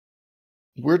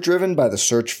We're driven by the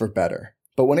search for better.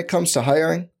 But when it comes to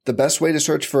hiring, the best way to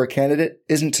search for a candidate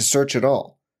isn't to search at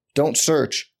all. Don't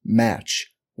search,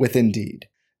 match with Indeed.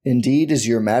 Indeed is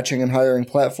your matching and hiring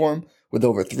platform with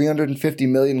over 350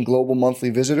 million global monthly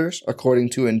visitors,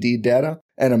 according to Indeed data,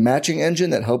 and a matching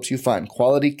engine that helps you find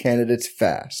quality candidates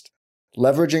fast.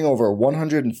 Leveraging over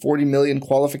 140 million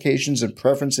qualifications and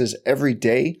preferences every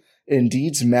day,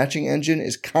 Indeed's matching engine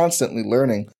is constantly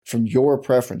learning from your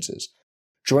preferences.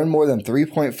 Join more than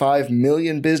 3.5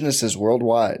 million businesses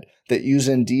worldwide that use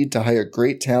Indeed to hire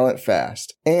great talent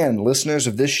fast. And listeners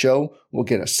of this show will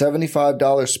get a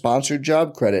 $75 sponsored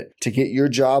job credit to get your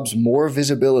jobs more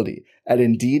visibility at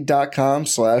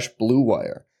Indeed.com/Blue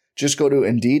Wire. Just go to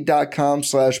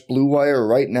Indeed.com/Blue Wire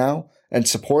right now and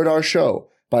support our show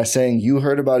by saying you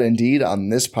heard about Indeed on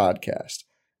this podcast.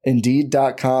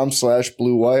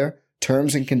 Indeed.com/Blue Wire.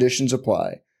 Terms and conditions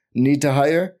apply. Need to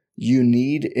hire? You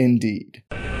need Indeed.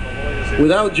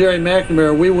 Without Gerry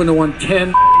McNamara, we wouldn't have won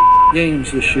 10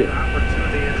 games this year.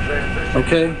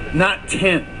 Okay? Not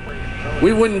 10.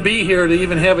 We wouldn't be here to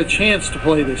even have a chance to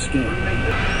play this game.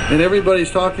 And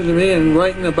everybody's talking to me and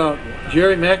writing about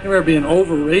Gerry McNamara being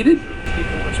overrated.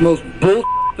 It's the most bull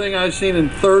thing I've seen in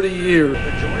 30 years.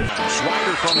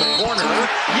 Swider from the corner.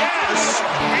 Yes!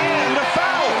 And a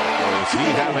foul! Or is he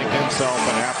having himself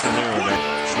an afternoon?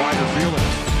 Swider feeling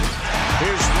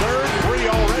his third three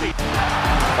already.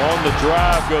 On the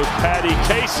drive goes Patty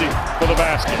Casey for the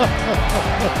basket.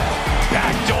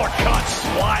 Backdoor cut.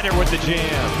 Swider with the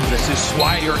jam. This is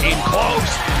Swider in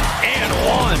close. And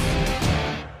one.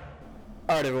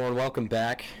 All right, everyone. Welcome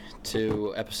back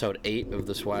to episode 8 of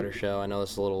the Swider Show. I know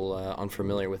this is a little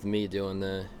unfamiliar with me doing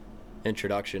the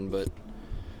introduction, but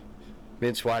me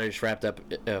and Swider just wrapped up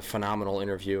a phenomenal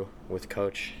interview with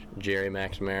Coach Gerry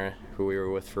McNamara, who we were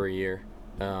with for a year.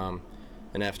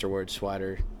 And afterwards,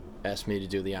 Swider asked me to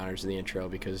do the honors of the intro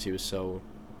because he was so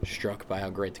struck by how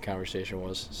great the conversation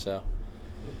was. So,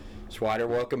 Swider,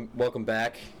 welcome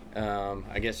back.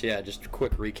 I guess, just a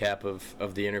quick recap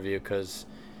of the interview because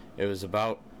it was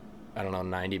about,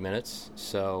 90 minutes.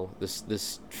 So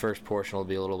this first portion will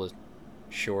be a little bit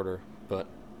shorter, but...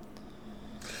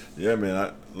 Yeah,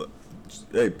 man.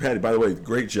 Hey, Patty, by the way,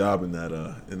 great job in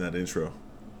that intro.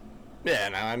 Yeah,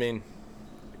 no,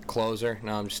 closer.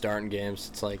 Now I'm starting games.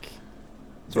 It's like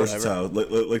versatile,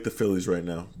 like the Phillies right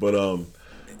now. But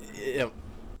yep.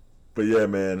 But yeah,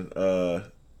 man,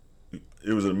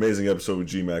 it was an amazing episode with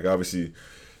G-Mac. Obviously,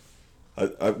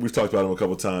 we've talked about him a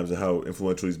couple of times and how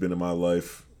influential he's been in my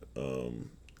life.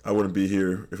 I wouldn't be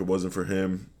here if it wasn't for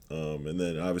him. And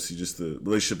then obviously just the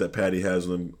relationship that Patty has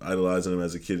with him, idolizing him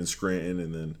as a kid in Scranton,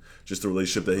 and then just the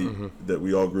relationship that that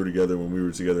we all grew together when we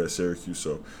were together at Syracuse.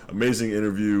 So amazing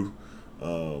interview.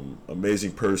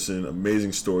 Amazing person,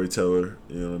 amazing storyteller.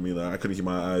 You know what I mean? Like, I couldn't keep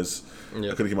my eyes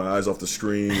off the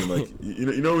screen. And like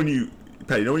you know when you,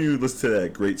 Patty, when you listen to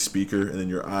that great speaker and then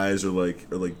your eyes are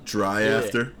like dry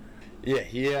after.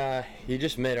 Yeah, he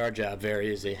just made our job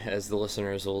very easy, as the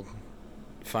listeners will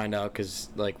find out, because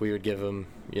like we would give him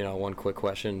one quick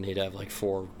question and he'd have like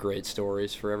 4 great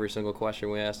stories for every single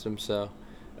question we asked him. So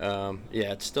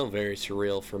it's still very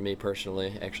surreal for me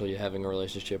personally, actually having a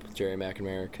relationship with Gerry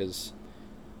McNamara, because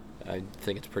I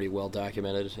think it's pretty well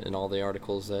documented in all the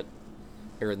articles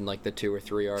or in like the 2 or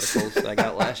 3 articles I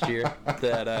got last year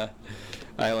that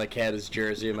I like had his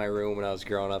jersey in my room when I was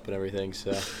growing up and everything.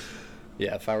 So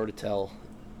yeah, if I were to tell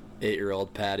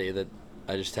 8-year-old Patty that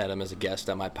I just had him as a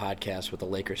guest on my podcast with a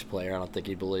Lakers player, I don't think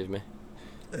he'd believe me.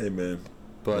 Hey man,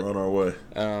 but we're on our way.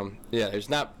 There's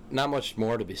not much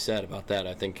more to be said about that.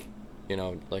 I think,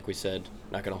 like we said,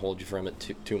 not going to hold you from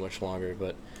it too much longer,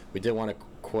 but we did want to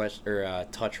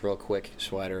touch real quick,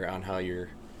 Swider, on how your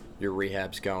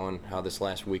rehab's going, how this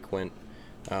last week went.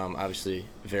 Obviously,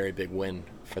 very big win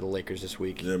for the Lakers this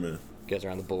week. Yeah, man. You guys are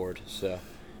on the board, so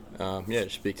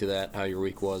just speak to that, how your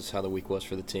week was, how the week was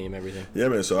for the team, everything. Yeah,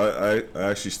 man. So I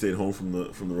actually stayed home from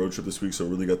the road trip this week, so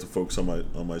really got to focus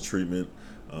on my treatment.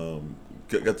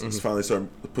 Got to finally start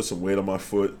to put some weight on my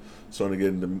foot, starting to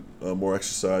get into more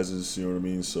exercises. You know what I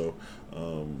mean? So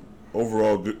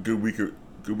overall, good week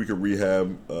of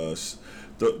rehab.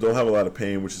 Don't have a lot of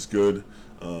pain, which is good.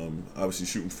 Obviously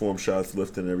shooting form shots,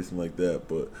 lifting, and everything like that.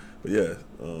 But yeah,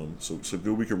 so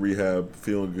good week of rehab.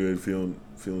 Feeling good, feeling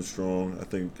strong. I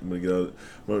think I'm gonna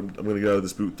get out of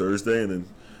this boot Thursday, and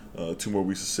then 2 more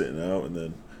weeks of sitting out, and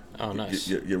then nice.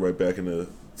 get right back into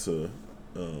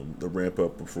the ramp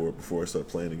up before I start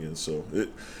playing again. So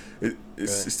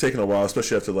it's taken a while,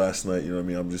 especially after last night. You know what I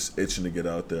mean? I'm just itching to get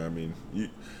out there. I mean,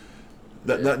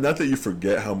 not that you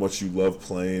forget how much you love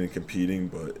playing and competing,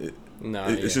 but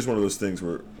it's just one of those things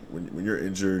where when you're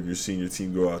injured, you're seeing your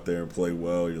team go out there and play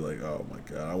well. You're like, oh my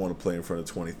god, I want to play in front of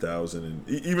 20,000. And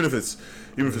even if it's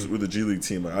with a G League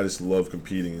team, like, I just love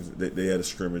competing. They had a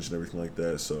scrimmage and everything like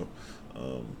that. So,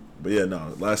 but yeah,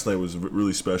 no, last night was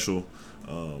really special.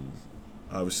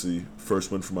 Obviously,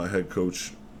 first win for my head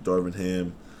coach, Darvin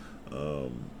Ham.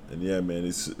 And yeah, man,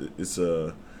 it's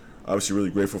obviously really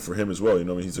grateful for him as well. You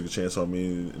know, I mean, he took a chance on me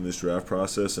in this draft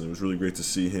process, and it was really great to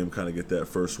see him kind of get that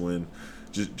first win.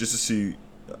 Just to see,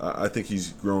 I think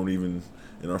he's grown even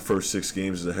in our first 6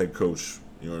 games as a head coach.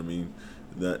 You know what I mean?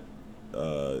 That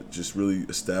just really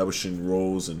establishing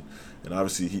roles, and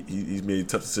obviously he's made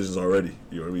tough decisions already.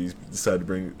 You know what I mean? He's decided to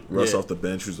bring Russ off the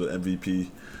bench, who's an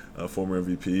MVP, former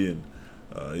MVP,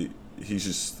 and he's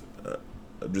just.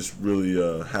 I'm just really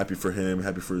happy for him,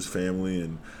 happy for his family,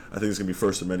 and I think it's going to be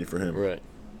first of many for him. Right.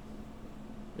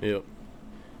 Yep.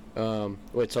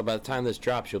 Wait, so by the time this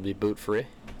drops, you'll be boot-free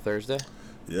Thursday?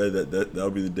 Yeah,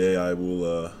 that'll be the day I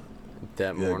will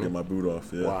that morning? get my boot off.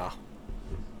 Yeah. Wow.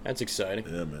 That's exciting.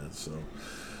 Yeah, man. So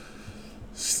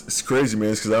it's crazy,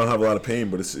 man. It's because I don't have a lot of pain,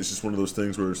 but it's just one of those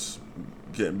things where it's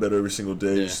getting better every single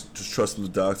day. Yeah. Just trusting the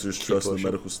doctors, trusting the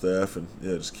medical staff, and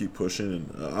just keep pushing,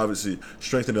 and obviously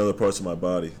strengthen other parts of my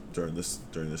body during this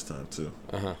time too.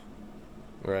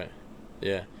 Right.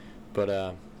 Yeah.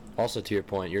 But also to your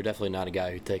point, you're definitely not a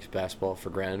guy who takes basketball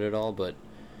for granted at all. But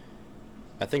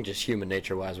I think just human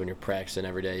nature wise, when you're practicing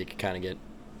every day, you can kind of get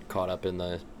caught up in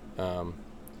the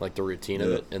like the routine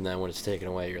of it, and then when it's taken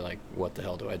away, you're like, what the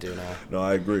hell do I do now? No,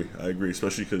 I agree,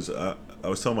 especially because I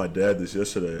was telling my dad this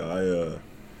yesterday.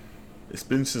 It's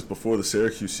been since before the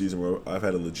Syracuse season where I've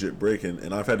had a legit break,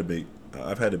 and I've had to be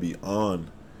on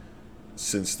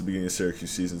since the beginning of Syracuse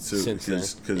season too.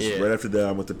 Because right after that,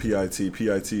 I'm with the PIT.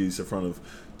 PIT is in front of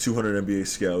 200 NBA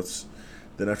scouts.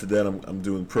 Then after that, I'm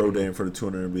doing pro day in front of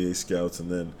 200 NBA scouts,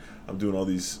 and then I'm doing all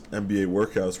these NBA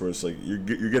workouts where it's like you're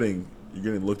getting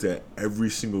looked at every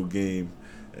single game,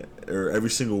 or every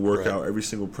single workout, every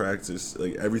single practice.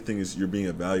 Like everything you're being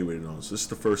evaluated on. So this is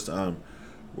the first time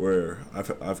where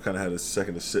I've kind of had a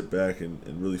second to sit back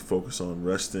and really focus on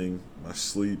resting, my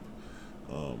sleep,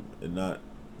 and not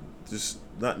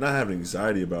having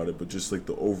anxiety about it, but just like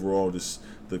the overall, just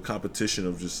the competition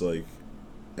of just like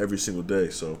every single day.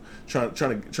 So trying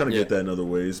to get that in other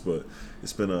ways, but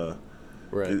it's been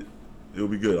it'll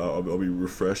be good. I'll be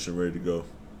refreshed and ready to go.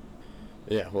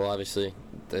 Yeah, well, obviously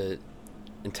the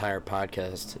entire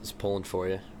podcast is pulling for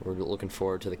you. We're looking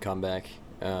forward to the comeback.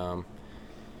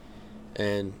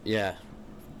 And yeah,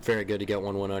 very good to get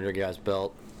 1-1 under your guys'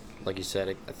 belt. Like you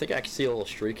said, I think I can see a little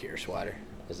streak here, Swider,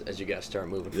 as you guys start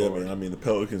moving forward. Yeah, man. I mean, the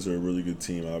Pelicans are a really good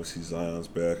team. Obviously, Zion's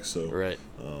back, so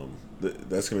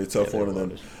that's gonna be a tough one. And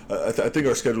then I think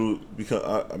our schedule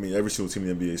I mean, every single team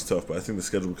in the NBA is tough, but I think the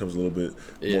schedule becomes a little bit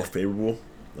more favorable.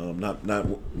 Not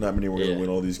many were gonna win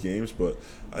all these games, but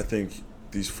I think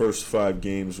these first 5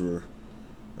 games were,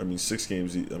 6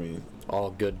 games. I mean,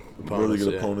 all good opponents, really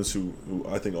good opponents who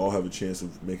I think all have a chance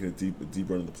of making a deep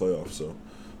run in the playoffs. So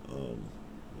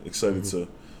excited to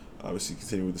obviously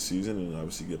continue with the season and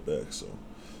obviously get back. So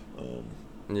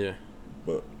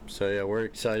we're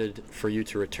excited for you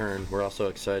to return. We're also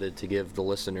excited to give the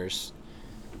listeners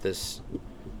this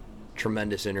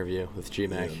tremendous interview with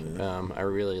GMAC. Yeah, I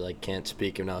really can't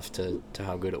speak enough to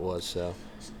how good it was. So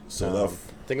I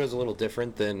think it was a little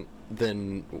different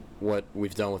than what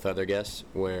we've done with other guests,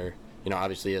 where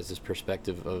obviously he has this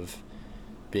perspective of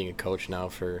being a coach now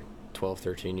for 12,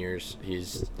 13 years.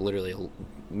 He's literally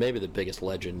maybe the biggest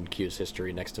legend in Q's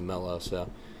history next to Melo,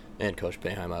 and Coach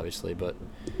Boeheim, obviously. But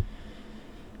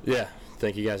yeah,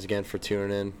 thank you guys again for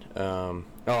tuning in.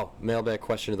 Mailbag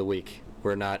question of the week.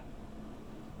 We're not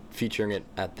featuring it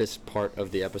at this part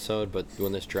of the episode, but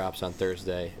when this drops on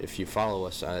Thursday, if you follow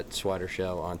us at Swider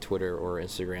Show on Twitter or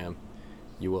Instagram,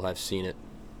 you will have seen it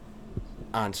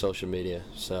on social media.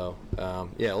 So a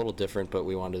little different, but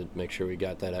we wanted to make sure we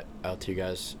got that out to you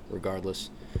guys regardless.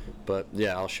 But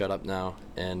yeah, I'll shut up now,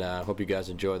 and hope you guys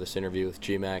enjoy this interview with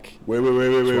GMAC.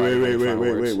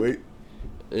 Wait.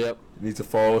 Yep. You need to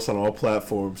follow us on all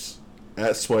platforms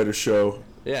at Swider Show.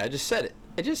 Yeah, I just said it.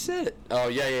 Oh,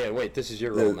 yeah. Wait, this is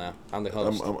your role now. I'm the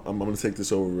host. I'm going to take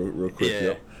this over real quick.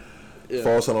 Yeah. Yep.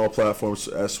 Follow us on all platforms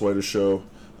at Swider Show.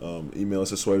 Email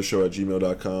us at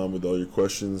swidershow@gmail.com with all your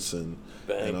questions, and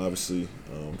obviously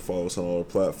follow us on all our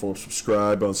platforms.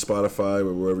 Subscribe on Spotify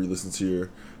or wherever you listen to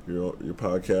your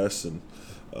podcasts. And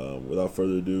without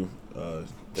further ado,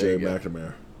 Gerry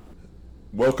McNamara.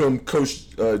 Welcome, Coach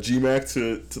GMAC,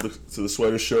 to the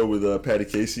Swider Show with Patty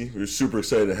Casey. We're super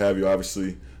excited to have you.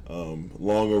 Obviously,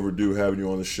 long overdue having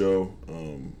you on the show.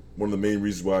 One of the main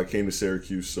reasons why I came to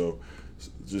Syracuse. So,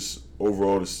 just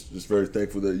overall, just very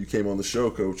thankful that you came on the show,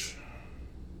 Coach.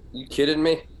 You kidding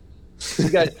me? You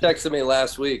guys texted me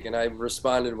last week, and I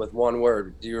responded with one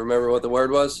word. Do you remember what the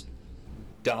word was?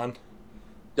 Done.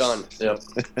 Done. Yep.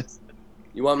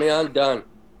 You want me on? Done.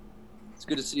 It's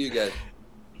good to see you guys.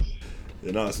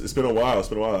 Yeah, no, it's been a while.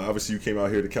 Obviously, you came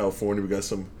out here to California. We got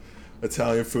some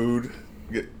Italian food.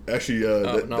 Actually,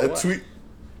 that tweet.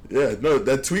 Yeah, no,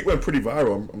 that tweet went pretty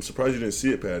viral. I'm surprised you didn't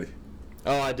see it, Patty.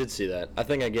 Oh, I did see that. I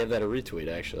think I gave that a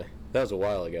retweet, actually. That was a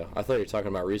while ago. I thought you were talking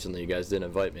about recently you guys didn't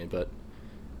invite me, but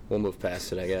we'll move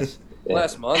past it, I guess.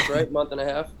 Last month, right? Month and a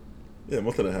half? Yeah,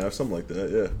 month and a half, something like that,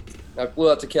 yeah. I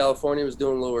flew out to California, was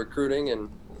doing a little recruiting, and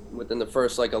within the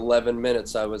first, 11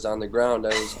 minutes I was on the ground. I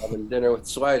was having dinner with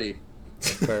Swidey.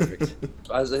 Perfect.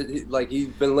 I was he's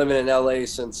been living in L.A.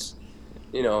 since,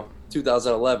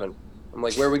 2011. I'm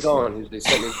like, where are we going? He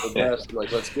sent me to the desk. I'm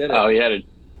like, let's get it. Oh, he had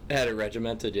it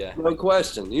regimented, yeah. No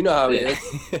question. You know how he is.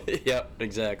 Yep,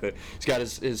 exactly. He's got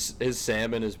his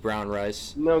salmon, his brown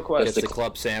rice. No question. Gets the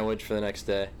club sandwich for the next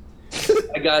day.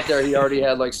 I got there, he already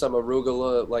had some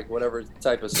arugula, whatever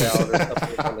type of salad or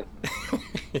something.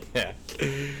 Yeah.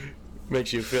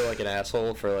 Makes you feel like an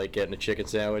asshole for getting a chicken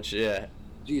sandwich. Yeah.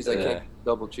 Jeez, I can't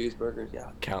double cheeseburgers.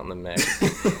 Yeah. Counting them back.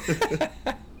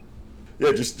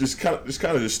 Yeah, just kind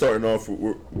of starting off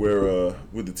where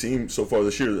with the team so far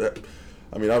this year.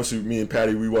 I mean, obviously, me and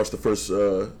Patty, we watched the first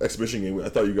exhibition game. I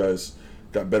thought you guys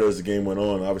got better as the game went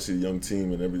on. Obviously, a young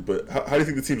team and everything. But how do you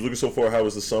think the team's looking so far? How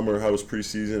was the summer? How was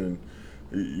preseason?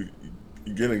 And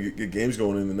you're going to get games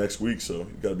going in the next week, so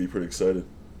you got to be pretty excited.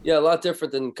 Yeah, a lot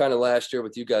different than kind of last year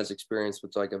with you guys' experience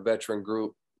with a veteran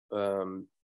group.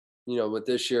 With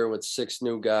this year with 6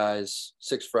 new guys,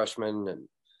 6 freshmen and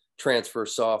transfer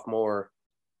sophomore.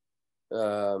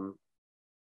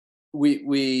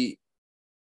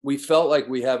 We felt like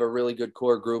we have a really good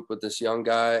core group with this young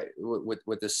guy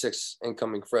with the 6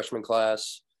 incoming freshman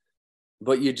class,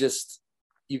 but you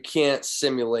can't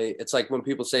simulate. It's like when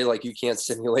people say you can't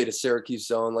simulate a Syracuse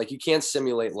zone, you can't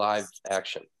simulate live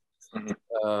action.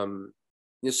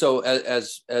 Mm-hmm. So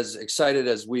as excited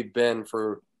as we've been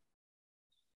for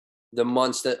the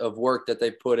months of work that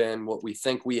they put in, what we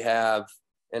think we have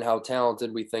and how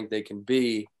talented we think they can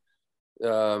be,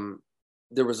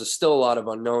 there was still a lot of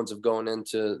unknowns of going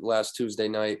into last Tuesday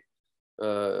night,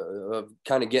 of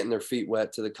kind of getting their feet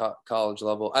wet to the college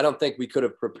level. I don't think we could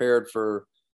have prepared for,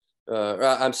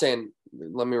 let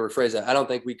me rephrase that. I don't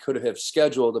think we could have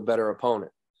scheduled a better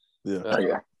opponent.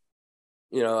 Yeah.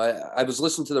 I was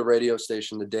listening to the radio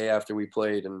station the day after we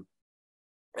played, and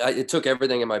it took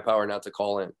everything in my power not to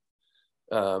call in,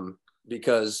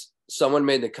 because someone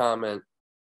made the comment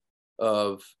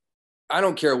of, I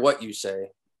don't care what you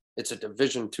say, it's a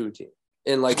Division II team.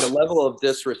 And the level of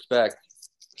disrespect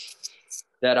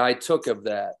that I took of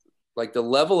that, the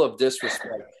level of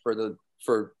disrespect for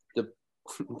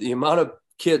the amount of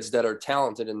kids that are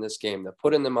talented in this game, that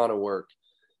put in the amount of work,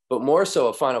 but more so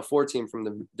a Final Four team from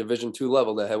the Division II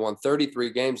level that had won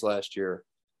 33 games last year,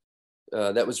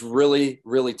 that was really,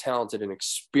 really talented and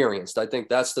experienced. I think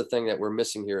that's the thing that we're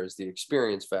missing here, is the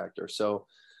experience factor. So,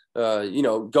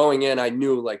 going in, I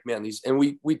knew man, and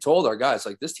we told our guys,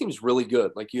 this team's really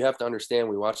good. You have to understand,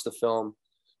 we watched the film,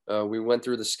 we went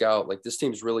through the scout, this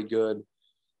team's really good.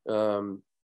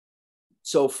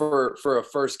 So for a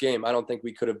first game, I don't think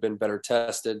we could have been better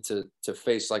tested to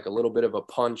face a little bit of a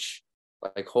punch,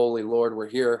 holy Lord, we're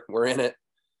here, we're in it.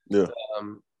 Yeah.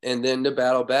 And then to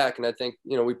battle back. And I think,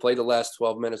 we played the last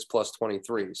 12 minutes plus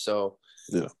 23. So,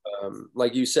 yeah.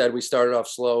 Like you said, we started off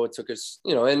slow. It took us,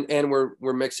 and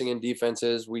we're mixing in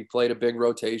defenses. We played a big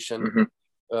rotation.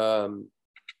 Mm-hmm.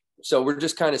 So we're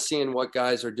just kind of seeing what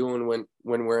guys are doing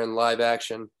when we're in live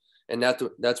action. And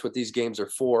that's what these games are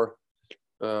for.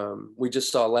 We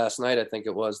just saw last night, I think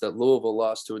it was, that Louisville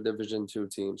lost to a Division II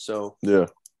team. So yeah.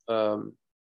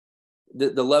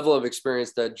 The level of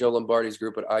experience that Joe Lombardi's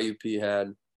group at IUP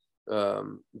had,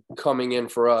 coming in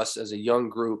for us as a young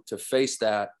group to face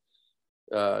that,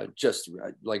 just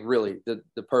really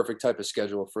the perfect type of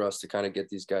schedule for us to kind of get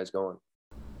these guys going.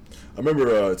 I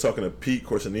remember talking to Pete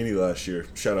Corsanini last year.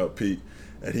 Shout out Pete,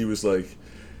 and he was like,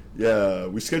 "Yeah,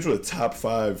 we scheduled a top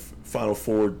 5 Final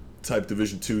Four type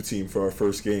Division II team for our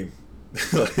first game."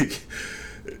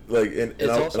 and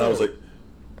I was like,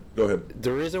 "Go ahead."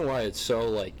 The reason why it's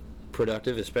so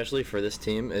productive, especially for this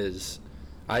team, is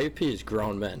IUP is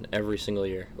grown men every single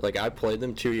year. I played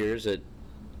them 2 years at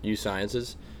U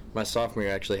Sciences. My sophomore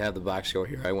year, I actually had the box score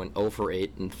here. I went 0 for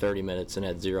 8 in 30 minutes and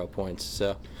had 0 points.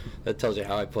 So that tells you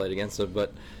how I played against them.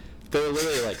 But they're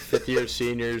literally fifth-year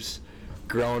seniors,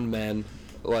 grown men.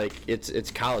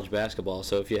 It's college basketball.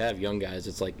 So if you have young guys,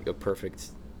 it's a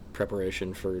perfect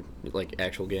preparation for like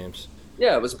actual games.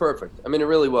 Yeah, it was perfect. I mean, it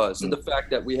really was. And the fact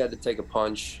that we had to take a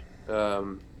punch, I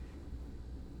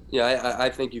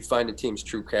think you find a team's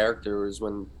true character is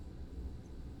when,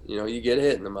 you get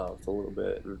hit in the mouth a little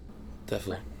bit. And,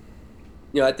 Definitely.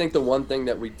 I think the one thing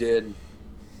that we did,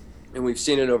 and we've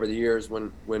seen it over the years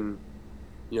when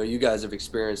you guys have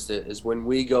experienced it, is when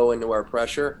we go into our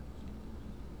pressure,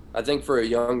 I think for a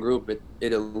young group,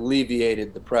 it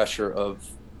alleviated the pressure of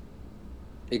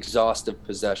exhaustive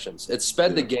possessions. It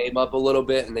sped the game up a little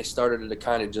bit, and they started to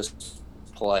kind of just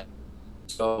play.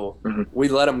 So we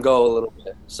let them go a little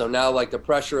bit. So now, like, the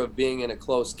pressure of being in a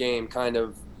close game kind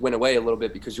of went away a little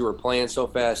bit because you were playing so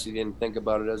fast, you didn't think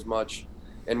about it as much.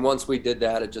 And once we did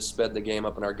that, it just sped the game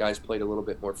up, and our guys played a little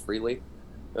bit more freely.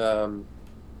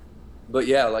 But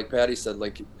yeah, like Patty said,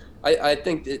 like I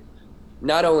think it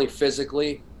not only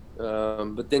physically,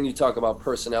 but then you talk about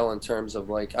personnel in terms of,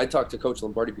 like, I talked to Coach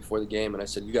Lombardi before the game, and I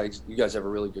said, you guys have a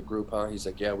really good group, huh? He's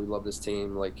like, yeah, we love this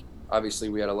team. Like, obviously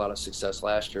we had a lot of success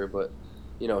last year, but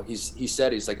he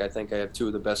said, he's like, I think I have two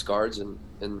of the best guards in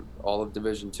all of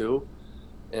Division II,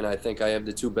 and I think I have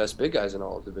the two best big guys in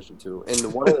all of Division II.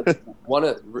 And one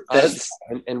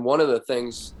of the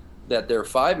things that their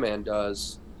 5-man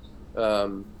does, I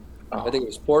think it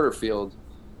was Porterfield,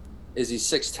 is he's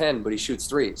 6'10", but he shoots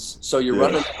threes. So you're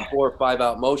running a 4 or 5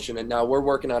 out motion, and now we're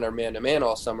working on our man-to-man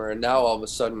all summer, and now all of a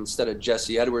sudden, instead of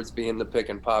Jesse Edwards being the pick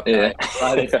and pop guy,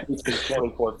 he's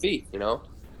 24 feet,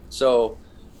 So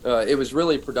it was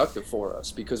really productive for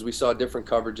us because we saw different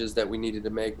coverages that we needed to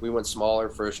make. We went smaller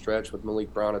for a stretch with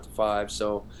Malik Brown at the 5.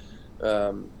 So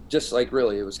just like,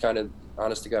 really, it was kind of,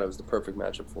 honest to God, it was the perfect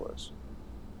matchup for us.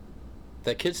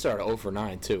 That kid started 0 for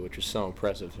 9 too, which was so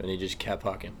impressive, and he just kept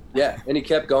hucking. Yeah, and he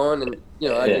kept going, and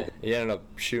I think he ended up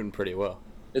shooting pretty well.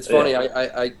 It's funny.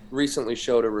 I recently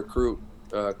showed a recruit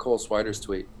Cole Swider's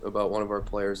tweet about one of our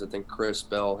players. I think Chris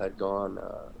Bell had gone,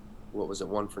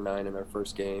 1 for 9 in our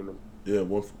first game, and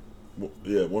 1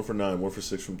 for 9, 1 for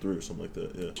 6 from 3 or something like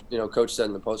that. Yeah. Coach said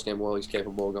in the post game, well, he's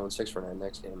capable of going 6 for 9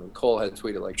 next game, and Cole had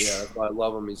tweeted like, yeah, that's why I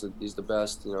love him. He's the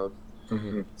best. And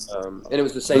it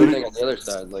was the same thing on the other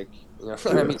side. Like,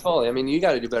 I mean, Cole, you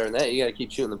got to do better than that. You got to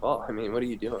keep shooting the ball. I mean, what are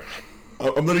you doing?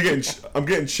 I'm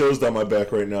getting chills down my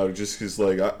back right now just because,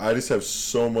 like, I just have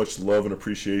so much love and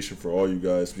appreciation for all you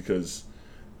guys because,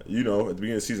 at the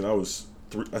beginning of the season I was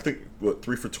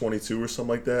 3 for 22 or something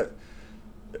like that.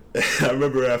 I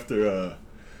remember after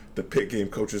the Pitt game,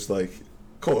 coach was like,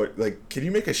 Cole, like, can you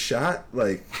make a shot?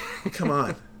 Like, come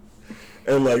on.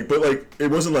 And it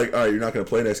wasn't like, all right, you're not going to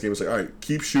play next game. It's like, all right,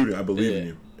 keep shooting. I believe in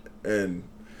you. And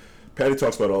Patty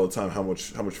talks about it all the time how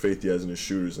much faith he has in his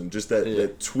shooters, and just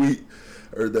that tweet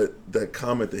or that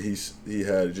comment that he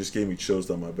had, it just gave me chills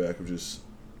down my back. It was just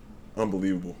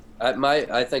unbelievable.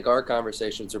 I think our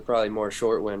conversations are probably more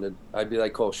short-winded. I'd be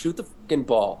like, Cole, shoot the fucking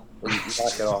ball and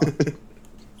knock it off.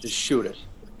 Just shoot it.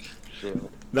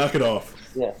 Knock it off.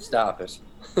 Yeah, stop it.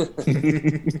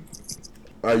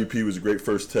 IUP was a great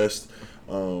first test.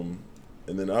 And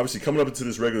then obviously coming up into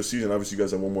this regular season, obviously you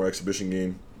guys have one more exhibition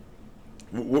game.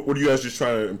 What are you guys just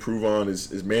trying to improve on?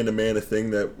 Is man-to-man a thing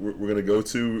that we're going to go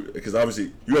to? Because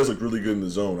obviously you guys look really good in the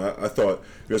zone. I thought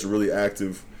you guys were really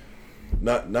active.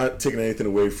 Not taking anything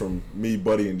away from me,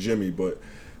 Buddy, and Jimmy, but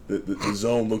the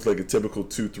zone looked like a typical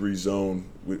 2-3 zone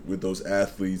with those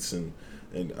athletes, and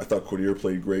I thought Cordier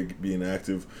played great being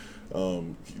active.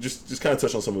 Just kind of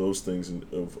touch on some of those things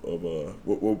of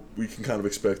what we can kind of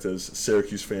expect as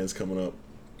Syracuse fans coming up.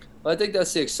 Well, I think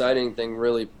that's the exciting thing,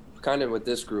 really, kind of with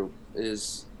this group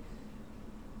is,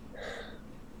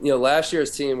 last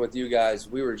year's team with you guys,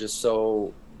 we were just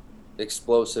so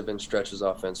explosive in stretches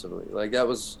offensively. Like, that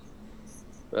was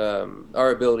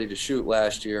our ability to shoot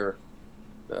last year.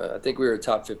 I think we were a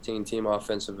top 15 team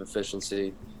offensive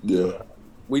efficiency. Yeah.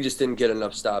 We just didn't get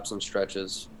enough stops and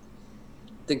stretches.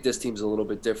 I think this team's a little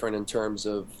bit different in terms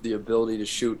of the ability to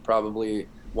shoot. Probably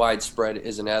widespread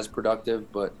isn't as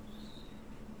productive, but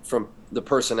from the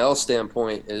personnel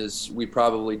standpoint is we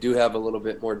probably do have a little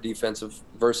bit more defensive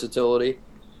versatility.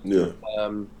 Yeah.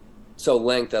 So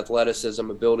length, athleticism,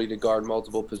 ability to guard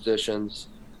multiple positions.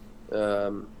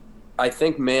 I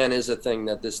think man is a thing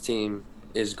that this team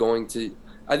is going to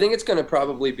 – I think it's going to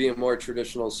probably be a more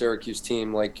traditional Syracuse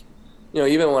team. Like,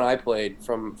 even when I played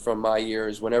from my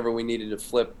years, whenever we needed to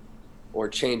flip or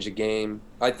change a game,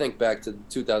 I think back to the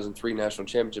 2003 national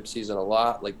championship season a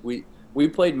lot. Like, we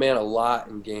played man a lot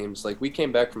in games. Like, we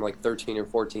came back from like 13 or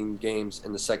 14 games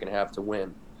in the second half to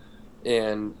win.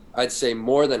 And I'd say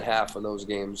more than half of those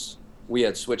games we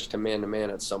had switched to man-to-man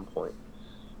at some point.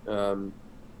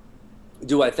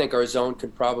 Do I think our zone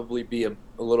could probably be a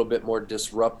little bit more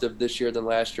disruptive this year than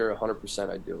last year? 100%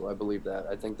 I do. I believe that.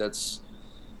 I think that's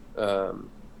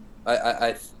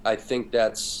I think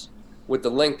that's with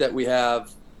the length that we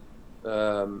have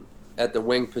at the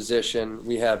wing position.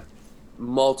 We have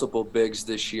multiple bigs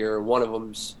this year. One of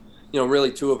them's,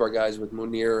 really two of our guys with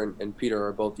Munir and Peter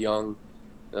are both young.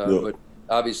 But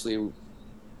obviously,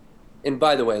 and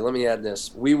by the way, let me add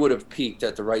this. We would have peaked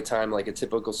at the right time like a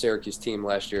typical Syracuse team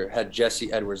last year had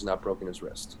Jesse Edwards not broken his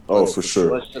wrist. For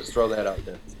sure. Let's just throw that out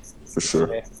there. For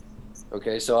sure.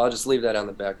 Okay, so I'll just leave that on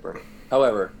the back burner.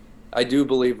 However, I do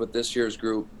believe with this year's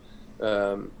group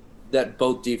that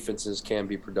both defenses can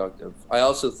be productive. I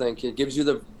also think it gives you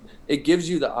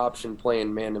the option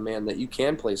playing man-to-man that you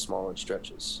can play small in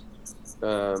stretches.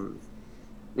 Even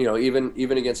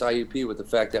against IUP with the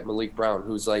fact that Malik Brown,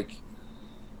 who's like,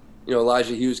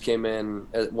 Elijah Hughes came in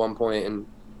at one point and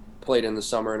played in the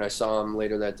summer, and I saw him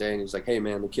later that day, and he was like, hey,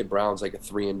 man, the kid Brown's like a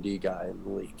 3-and-D guy in the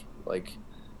league. Like,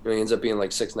 he ends up being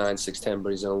like 6'9", 6'10", but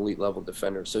he's an elite-level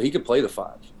defender. So he could play the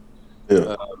 5.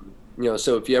 Yeah.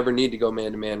 So if you ever need to go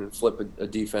man-to-man and flip a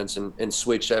defense and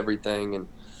switch everything, and,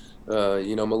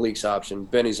 Malik's option.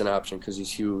 Benny's an option because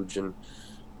he's huge. And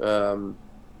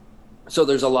so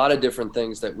there's a lot of different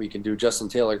things that we can do. Justin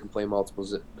Taylor can play multiple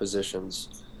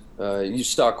positions. You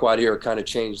saw Quadir kind of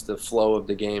change the flow of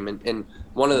the game. And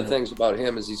one of the things about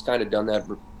him is he's kind of done that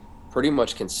pretty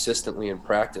much consistently in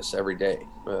practice every day.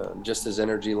 Just his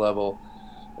energy level.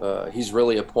 He's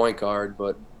really a point guard,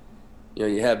 but,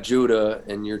 you have Judah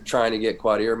and you're trying to get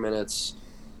Quadir minutes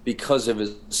because of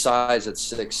his size at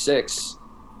 6'6",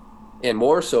 and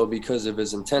more so because of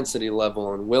his intensity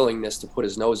level and willingness to put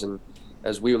his nose in,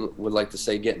 as we would like to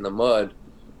say, get in the mud.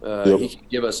 He can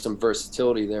give us some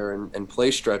versatility there and play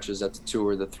stretches at the 2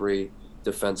 or the 3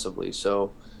 defensively.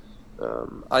 So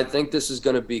I think this is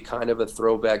going to be kind of a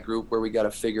throwback group where we got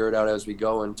to figure it out as we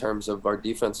go in terms of our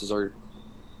defenses are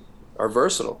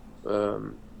versatile.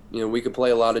 We could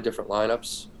play a lot of different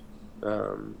lineups.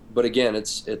 But again,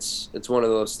 it's one of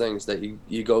those things that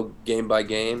you go game by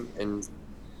game. And,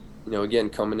 again,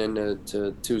 coming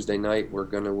into Tuesday night, we're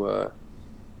going to,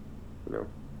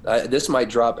 this might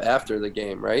drop after the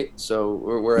game, right? So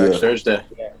we're actually Thursday.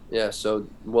 Yeah, so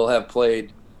we'll have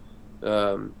played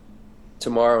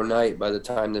tomorrow night by the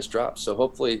time this drops. So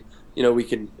hopefully, we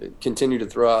can continue to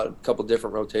throw out a couple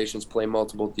different rotations, play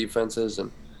multiple defenses,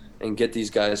 and get these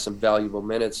guys some valuable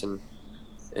minutes.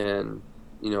 And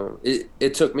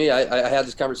it took me. I had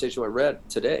this conversation with Red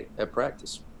today at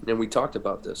practice, and we talked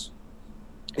about this.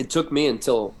 It took me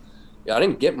until. I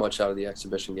didn't get much out of the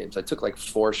exhibition games. I took like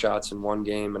 4 shots in one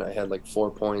game, and I had like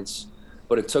 4 points.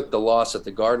 But it took the loss at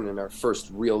the Garden in our first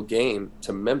real game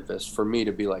to Memphis for me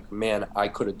to be like, man, I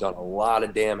could have done a lot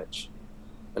of damage.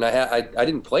 And I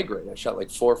didn't play great. I shot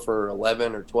like 4 for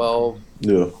 11 or 12.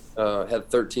 Yeah. Had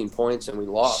 13 points, and we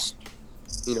lost,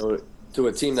 to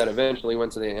a team that eventually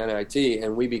went to the NIT,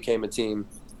 and we became a team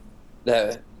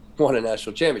that won a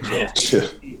national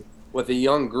championship. With a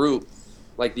young group.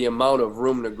 Like the amount of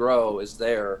room to grow is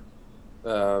there.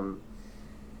 So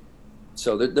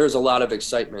there's a lot of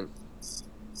excitement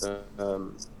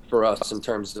for us in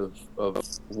terms of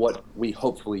what we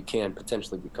hopefully can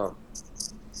potentially become.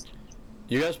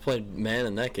 You guys played man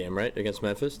in that game, right? Against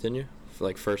Memphis, didn't you? For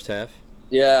like first half?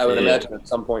 Yeah, I would imagine at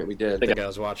some point we did. I think I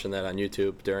was watching that on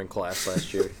YouTube during class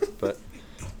last year. But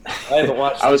I haven't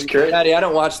watched. I was curious. Patty, I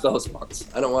don't watch those ones.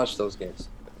 I don't watch those games.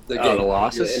 The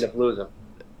losses? You end up losing.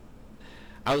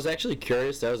 I was actually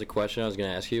curious. That was a question I was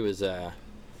going to ask you. Is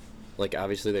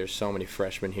obviously there's so many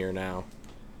freshmen here now,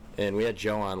 and we had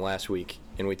Joe on last week,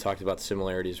 and we talked about the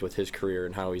similarities with his career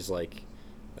and how he's like.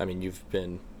 I mean, you've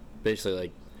been basically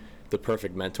like the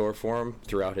perfect mentor for him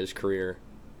throughout his career,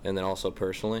 and then also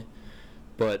personally.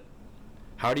 But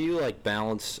how do you like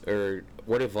balance, or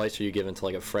what advice are you giving to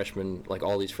like a freshman, like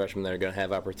all these freshmen that are going to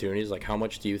have opportunities? Like, how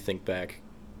much do you think back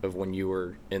of when you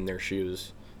were in their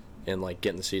shoes? And like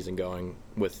getting the season going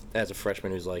with as a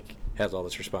freshman who's like has all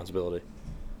this responsibility?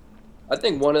 I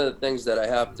think one of the things that I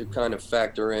have to kind of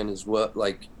factor in is what,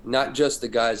 like, not just the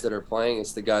guys that are playing,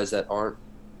 it's the guys that aren't.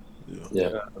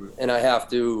 Yeah. And I have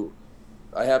to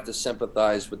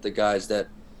sympathize with the guys that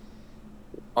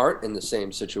aren't in the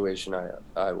same situation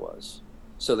I was.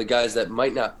 So the guys that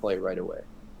might not play right away.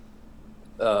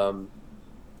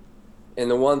 And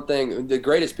the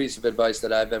greatest piece of advice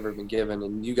that I've ever been given,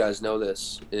 and you guys know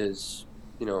this, is,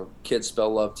 kids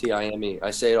spell love Time.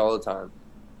 I say it all the time.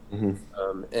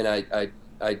 Mm-hmm. And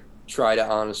I try to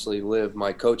honestly live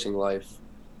my coaching life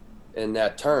in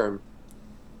that term,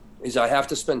 is I have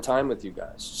to spend time with you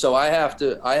guys. So I have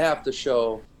to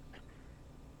show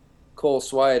Cole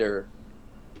Swider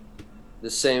the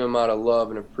same amount of love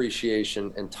and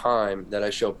appreciation and time that I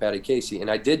show Patty Casey, and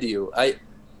I did to you.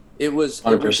 It was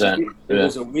 100%. It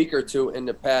was a week or two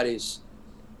into Patty's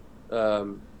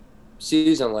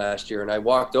season last year, and I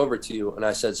walked over to you and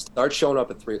I said, "Start showing up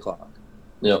at 3:00."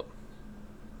 Yep.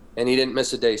 And he didn't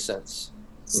miss a day since.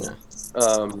 Yeah.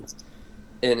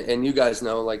 And you guys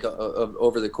know, like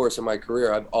over the course of my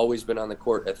career, I've always been on the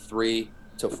court at 3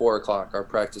 to 4 o'clock. Our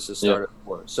practices start at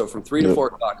 4. So from 3 to 4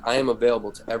 o'clock, I am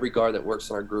available to every guard that works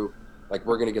in our group. Like,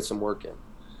 we're going to get some work in.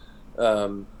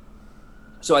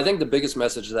 So I think the biggest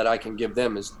message that I can give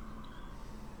them is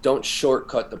don't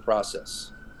shortcut the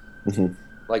process. Mm-hmm.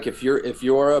 Like, if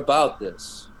you're about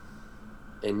this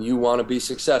and you want to be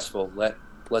successful,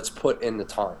 let's put in the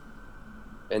time.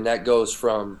 And that goes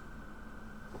from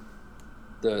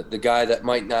the guy that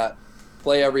might not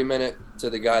play every minute to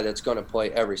the guy that's going to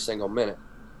play every single minute.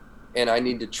 And I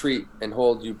need to treat and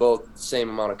hold you both the same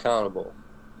amount accountable,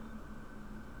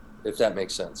 if that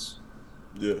makes sense.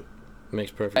 Yeah.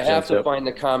 Makes perfect I sense. have to find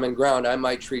the common ground. I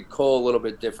might treat Cole a little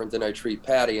bit different than I treat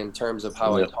Patty in terms of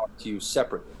how I talk to you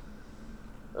separately.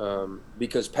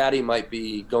 Because Patty might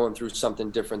be going through something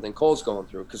different than Cole's going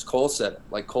through, because Cole said it.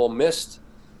 Like, Cole missed,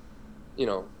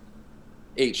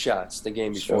 8 shots the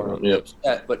game before.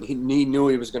 But he knew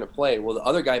he was going to play. Well, the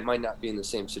other guy might not be in the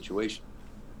same situation.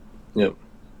 Yep.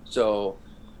 So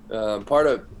part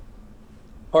of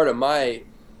my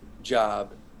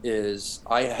job is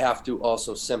I have to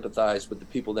also sympathize with the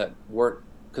people that weren't,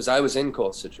 because I was in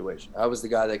Cole's situation. I was the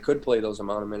guy that could play those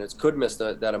amount of minutes, could miss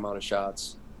that amount of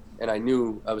shots, and I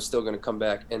knew I was still going to come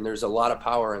back. And there's a lot of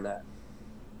power in that,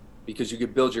 because you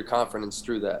could build your confidence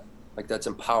through that. Like, that's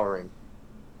empowering.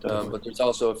 But there's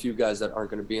also a few guys that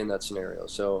aren't going to be in that scenario.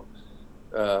 So,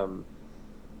 I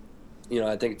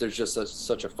think there's just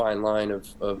such a fine line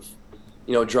of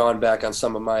drawing back on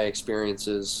some of my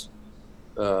experiences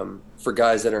for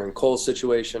guys that are in Cole's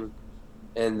situation,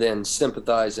 and then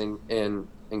sympathizing and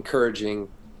encouraging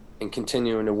and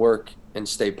continuing to work and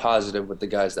stay positive with the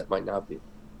guys that might not be.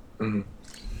 Mm-hmm.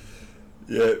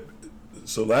 Yeah.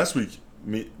 So last week,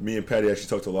 me and Patty actually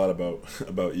talked a lot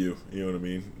about you. You know what I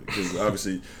mean? Because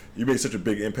obviously you made such a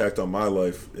big impact on my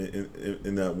life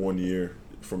in that 1 year,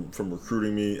 from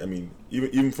recruiting me. I mean,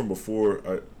 even from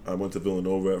before I went to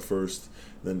Villanova at first.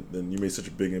 Then you made such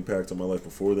a big impact on my life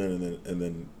before then, and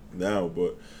then now.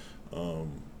 But one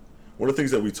of the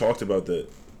things that we talked about, that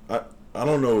I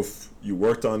don't know if you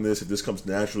worked on this, if this comes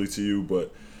naturally to you,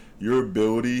 but your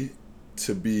ability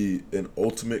to be an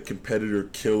ultimate competitor,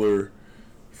 killer,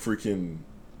 freaking,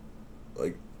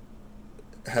 like,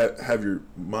 have your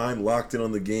mind locked in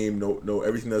on the game, know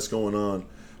everything that's going on,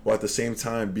 while at the same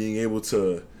time being able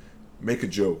to make a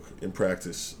joke in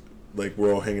practice, like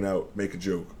we're all hanging out, make a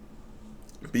joke.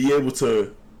 Be able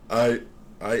to, I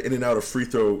in and out a free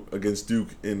throw against Duke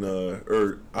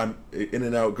I'm in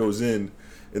and out goes in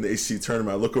the ACC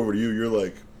tournament. I look over to you, you're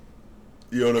like,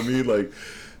 you know what I mean? Like,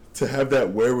 to have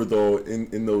that wherewithal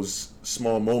in those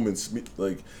small moments,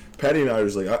 like Patty and I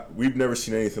was like, we've never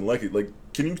seen anything like it. Like,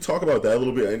 can you talk about that a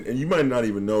little bit? And you might not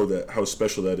even know that how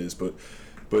special that is, but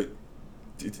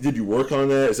did you work on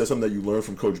that? Is that something that you learned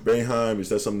from Coach Boeheim? Is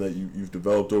that something that you've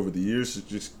developed over the years?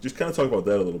 Just kind of talk about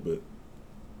that a little bit.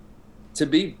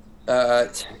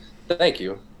 Thank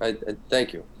you. I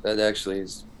thank you. That actually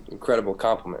is an incredible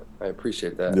compliment. I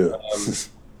appreciate that. Yeah.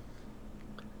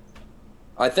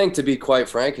 I think, to be quite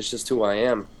frank, it's just who I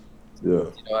am. Yeah.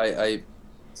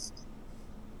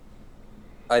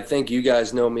 I think you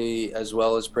guys know me as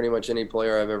well as pretty much any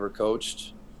player I've ever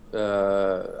coached.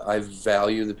 I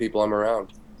value the people I'm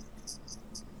around.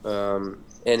 And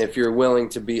if you're willing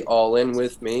to be all in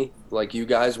with me, like you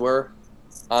guys were,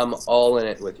 I'm all in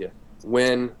it with you.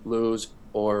 Win, lose,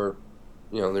 or,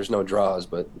 there's no draws,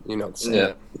 but Yeah.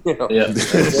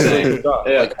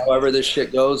 Like, however this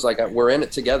shit goes, like, we're in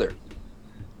it together.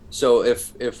 So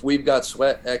if we've got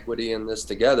sweat equity in this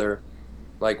together,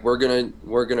 like, we're gonna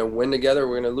win together,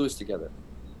 we're gonna lose together,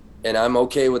 and I'm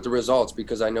okay with the results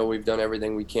because I know we've done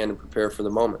everything we can to prepare for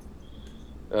the moment.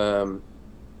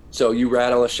 So you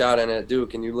rattle a shot in at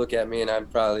Duke, and you look at me, and I'm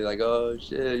probably like, "Oh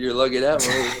shit, you're lucky that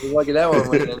one, you're lucky that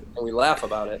one," and we laugh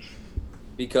about it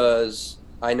because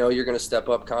I know you're gonna step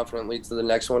up confidently to the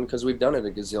next one because we've done it a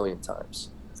gazillion times.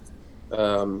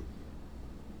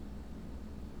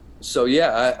 So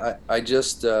yeah, I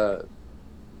just I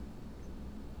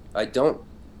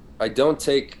don't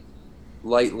take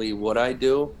lightly what I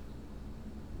do.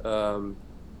 And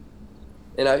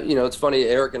it's funny,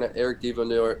 Eric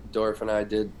Devendorf and I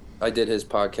did his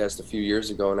podcast a few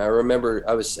years ago, and I remember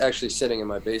I was actually sitting in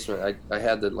my basement. I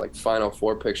had the Final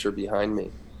Four picture behind me.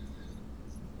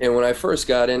 And when I first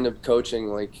got into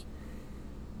coaching,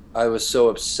 I was so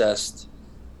obsessed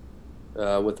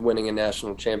with winning a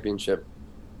national championship.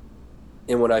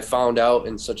 And what I found out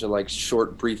in such a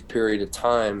short, brief period of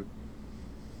time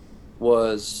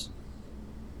was,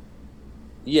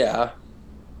 that's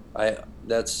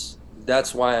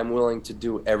why I'm willing to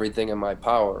do everything in my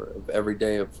power of every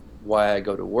day of why I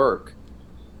go to work.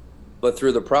 But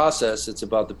through the process, it's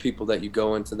about the people that you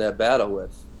go into that battle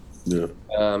with. Yeah.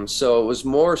 So it was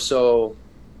more so,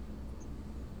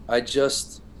 I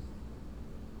don't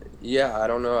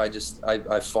know.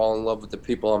 I fall in love with the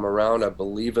people I'm around. I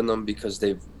believe in them because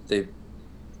they've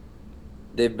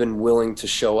been willing to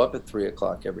show up at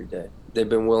 3:00 every day. They've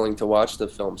been willing to watch the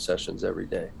film sessions every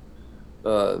day.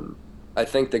 I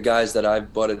think the guys that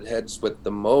I've butted heads with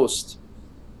the most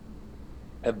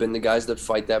have been the guys that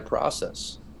fight that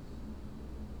process.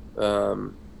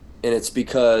 And it's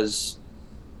because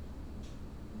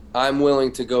I'm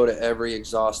willing to go to every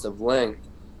exhaustive length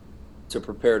to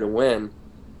prepare to win.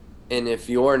 And if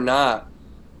you're not,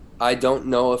 I don't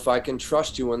know if I can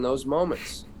trust you in those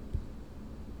moments.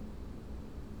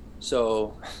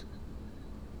 So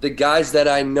the guys that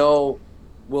I know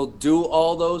will do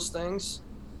all those things,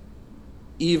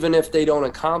 even if they don't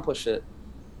accomplish it,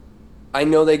 I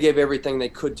know they gave everything they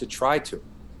could to try to.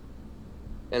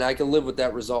 And I can live with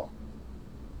that result.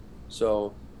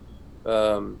 So,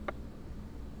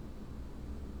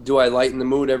 do I lighten the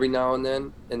mood every now and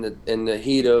then in the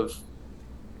heat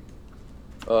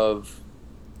of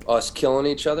us killing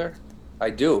each other? I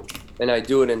do. And I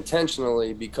do it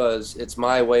intentionally because it's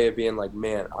my way of being like,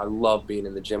 man, I love being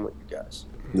in the gym with you guys.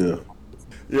 Yeah.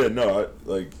 Yeah, no,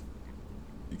 you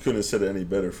couldn't have said it any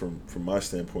better from my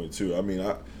standpoint too. I mean,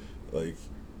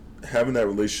 having that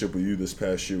relationship with you this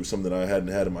past year was something that I hadn't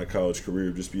had in my college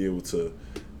career. Just be able to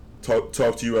talk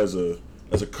to you as a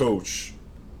coach,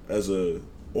 as a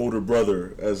older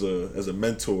brother, as a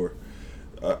mentor.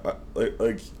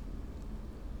 Like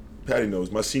Patty knows,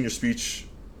 my senior speech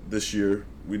this year,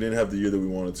 we didn't have the year that we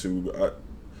wanted to.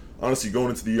 Honestly, going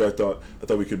into the year, I thought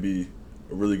we could be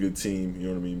a really good team. You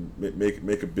know what I mean?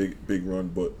 Make a big run.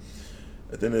 But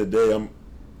at the end of the day,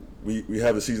 we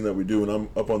have the season that we do, and I'm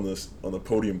up on the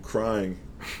podium crying,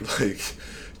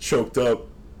 choked up,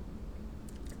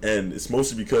 and it's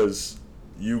mostly because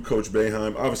you, Coach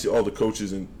Boeheim, obviously all the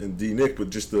coaches and D. Nick, but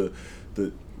just the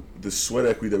sweat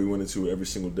equity that we went into every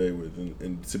single day with,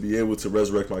 and to be able to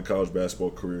resurrect my college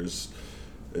basketball career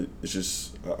it's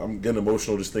just, I'm getting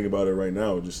emotional just thinking about it right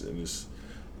now. Just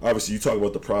obviously you talk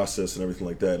about the process and everything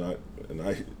like that, and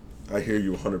I hear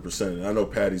you 100%, and I know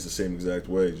Patty's the same exact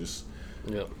way, just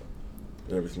yep.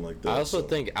 And everything like that.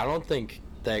 I don't think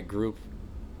that group,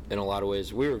 in a lot of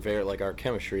ways, we were very, our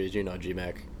chemistry, as you know,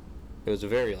 GMAC, it was a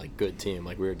very good team.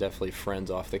 We were definitely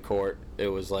friends off the court. It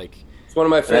was it's one of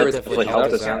my favorites.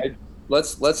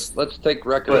 Let's take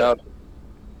record out.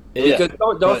 Because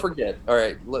don't forget. All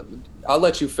right, I'll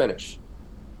let you finish.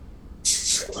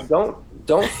 Don't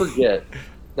forget.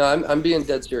 No, I'm being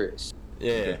dead serious.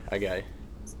 Yeah, I got you.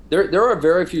 There are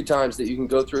very few times that you can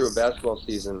go through a basketball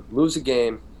season, lose a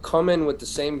game, come in with the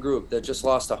same group that just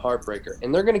lost a heartbreaker,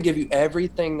 and they're going to give you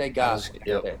everything they got.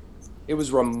 Yep. It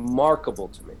was remarkable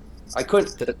to me.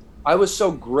 I was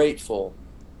so grateful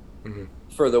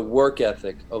for the work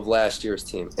ethic of last year's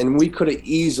team, and we could have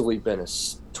easily been a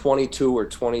 22 or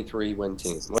 23 win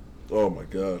team. Oh my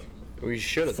God. We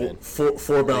should have been.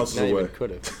 Four bounces away.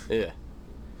 Could have. Yeah.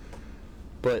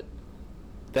 But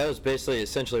that was basically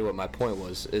essentially what my point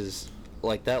was, is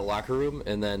that locker room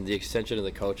and then the extension of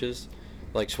the coaches.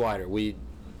 Swider, we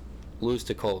lose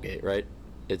to Colgate, right?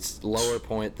 It's lower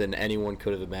point than anyone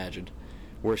could have imagined.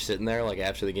 We're sitting there,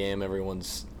 after the game,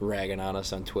 everyone's ragging on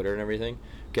us on Twitter and everything.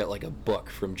 Get, a book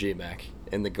from GMAC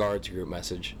in the guards group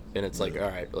message. And it's all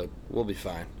right, we'll be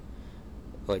fine.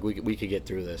 We could get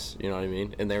through this, you know what I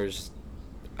mean? And there was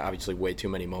obviously way too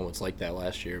many moments like that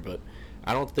last year, but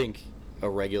I don't think a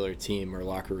regular team or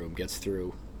locker room gets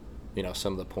through,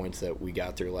 some of the points that we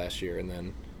got through last year. And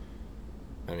then,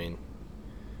 I mean,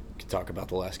 we could talk about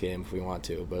the last game if we want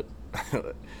to, but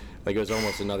it was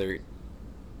almost another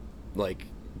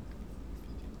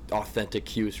authentic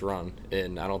Cuse run,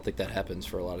 and I don't think that happens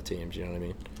for a lot of teams, you know what I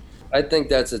mean? I think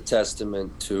that's a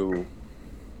testament to,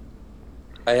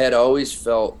 I had always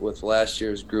felt with last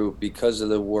year's group, because of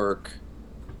the work,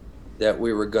 that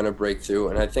we were going to break through,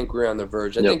 and I think we're on the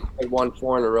verge. I think we won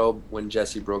 4 in a row when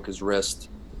Jesse broke his wrist,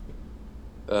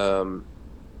 if I'm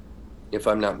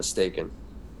not mistaken.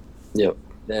 Yep.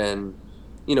 And,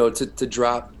 to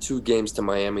drop 2 games to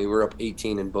Miami, we're up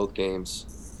 18 in both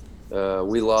games.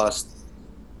 We lost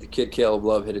the kid Caleb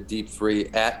Love hit a deep three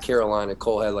at Carolina.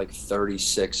 Cole had like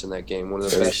 36 in that game. One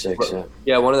of the best.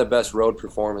 Yeah, one of the best road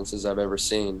performances I've ever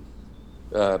seen,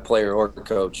 player or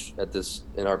coach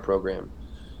in our program.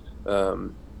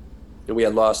 And we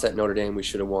had lost at Notre Dame. We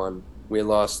should have won. We had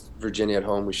lost Virginia at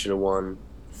home. We should have won.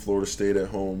 Florida State at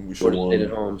home. We should have won. Florida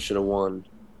State at home. Should have won.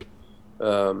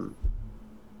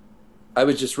 I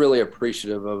was just really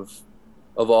appreciative of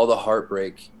all the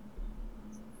heartbreak.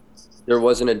 There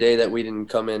wasn't a day that we didn't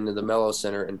come into the Mello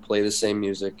Center and play the same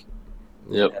music.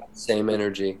 Yep. Same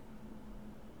energy.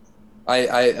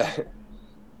 I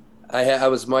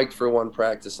was mic'd for one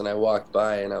practice and I walked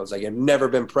by and I was like, I've never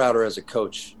been prouder as a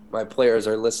coach. My players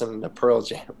are listening to Pearl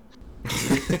Jam.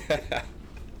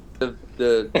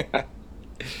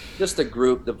 Just the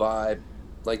group, the vibe,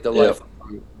 like the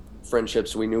lifelong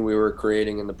friendships we knew we were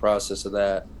creating in the process of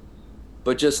that.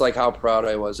 But just like how proud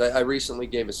I was. I recently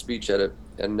gave a speech at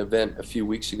an event a few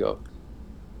weeks ago,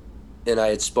 and I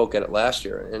had spoke at it last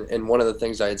year. And one of the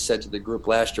things I had said to the group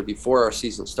last year before our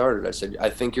season started, I said,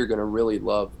 I think you're going to really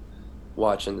love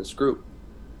watching this group.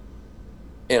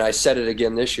 And I said it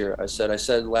again this year. I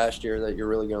said last year that you're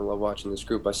really going to love watching this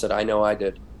group. I said, I know I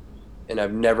did. And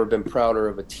I've never been prouder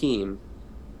of a team,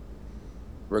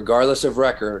 regardless of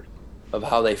record, of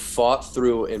how they fought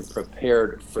through and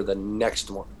prepared for the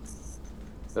next one.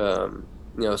 So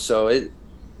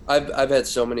I've had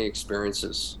so many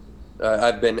experiences.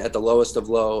 I've been at the lowest of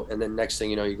low, and then next thing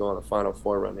you know, you go on a Final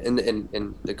Four run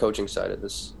in the coaching side of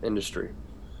this industry.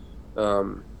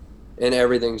 And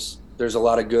there's a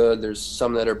lot of good. There's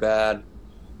some that are bad.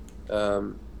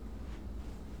 To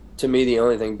me, the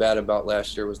only thing bad about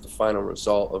last year was the final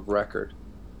result of record.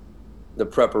 The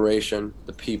preparation,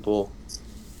 the people,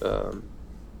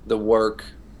 the work.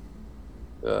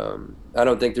 I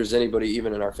don't think there's anybody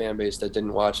even in our fan base that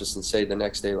didn't watch us and say the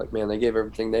next day, like, man, they gave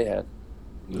everything they had.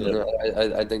 Yeah.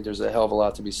 I think there's a hell of a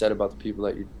lot to be said about the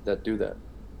people that do that.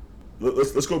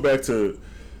 Let's go back to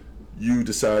you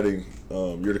deciding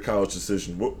your college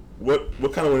decision. What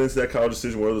kind of went into that college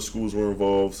decision? What other schools were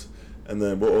involved? And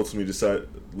then what ultimately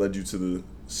led you to the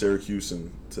Syracuse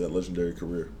and to that legendary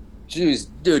career? Jeez,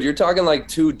 dude, you're talking like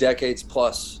 2 decades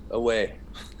plus away.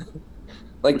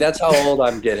 Like, that's how old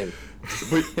I'm getting.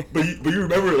 But you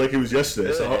remember it like it was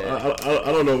yesterday. So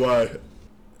I don't know why.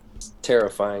 It's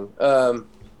terrifying.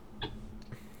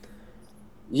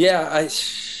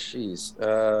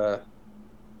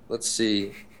 Let's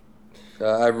see.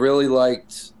 I really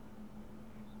liked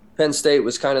Penn State.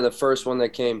 Was kind of the first one that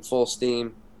came full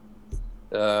steam.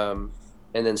 And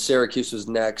then Syracuse was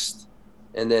next.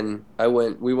 And then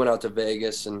we went out to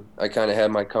Vegas, and I kind of had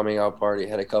my coming out party.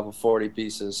 Had a couple 40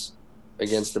 pieces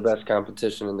against the best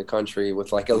competition in the country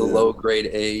with like a low grade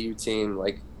AAU team,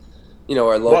 like,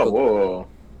 our local. Whoa.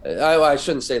 I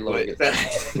shouldn't say low.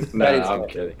 No, I'm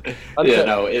kidding.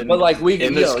 But like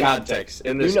in this context,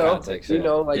 we're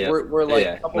like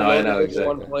a couple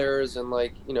Division I players and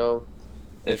like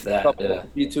if that, couple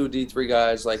D2, D3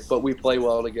 guys, like, but we play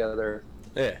well together.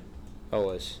 Yeah,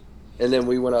 always. And then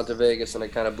we went out to Vegas and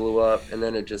it kind of blew up, and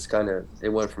then it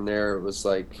went from there. It was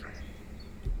like,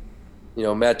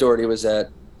 Matt Doherty was at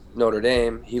Notre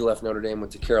Dame. He left Notre Dame,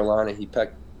 went to Carolina. He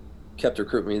kept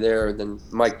recruiting me there. Then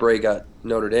Mike Bray got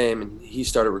Notre Dame, and he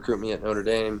started recruiting me at Notre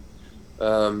Dame.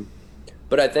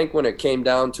 But I think when it came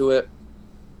down to it,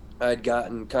 I'd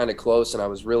gotten kind of close, and I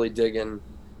was really digging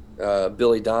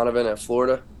Billy Donovan at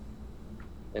Florida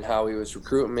and how he was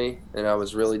recruiting me, and I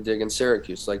was really digging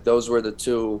Syracuse. Like, those were the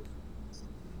two.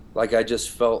 Like, I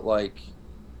just felt like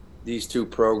these two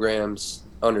programs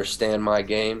understand my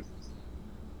game.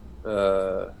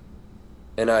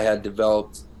 And I had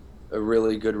developed a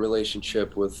really good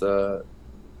relationship with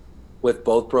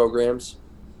both programs.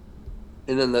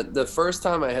 And then the first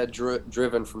time I had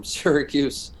driven from from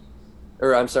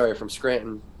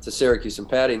Scranton to Syracuse, and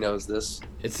Patty knows this.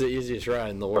 It's the easiest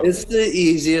ride in the world. It's the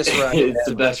easiest ride. It's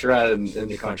the best ride in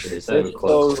the country. It's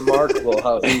so remarkable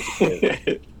how easy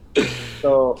it is.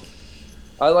 So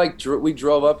we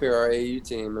drove up here, our AAU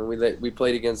team, and we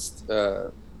played against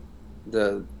the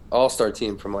all-star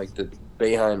team from like the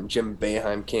Jim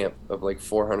Boeheim camp of like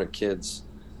 400 kids,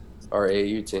 our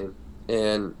AAU team.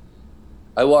 And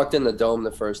I walked in the dome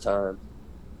the first time,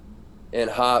 and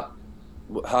Hop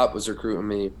was recruiting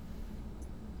me,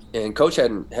 and Coach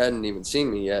hadn't even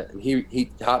seen me yet, and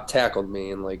Hop tackled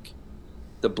me in like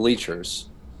the bleachers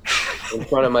in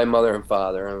front of my mother and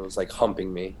father, and was like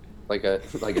humping me like a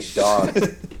dog.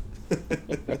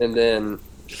 And then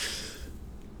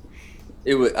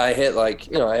I hit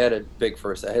I had a big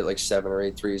first. I hit like 7 or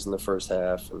 8 threes in the first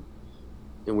half, and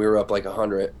we were up like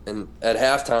 100. And at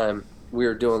halftime, we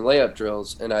were doing layup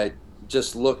drills, and I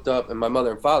just looked up, and my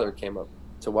mother and father came up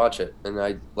to watch it, and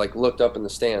I like looked up in the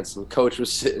stands, and coach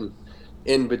was sitting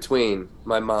in between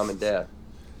my mom and dad,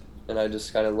 and I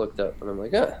just kind of looked up, and I'm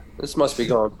like, this must be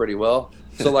going pretty well.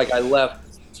 So like I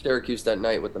left Syracuse that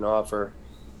night with an offer,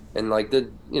 and like the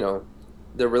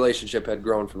relationship had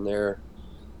grown from there.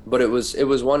 But it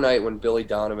was one night when Billy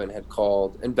Donovan had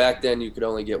called, and back then you could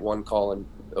only get one call in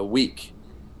a week,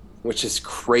 which is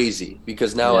crazy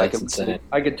because now I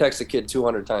could text a kid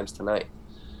 200 times tonight.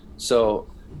 So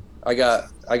I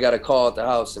got a call at the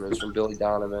house, and it was from Billy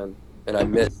Donovan, and I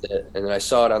missed it, and then I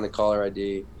saw it on the caller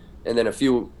ID, and then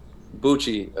Booch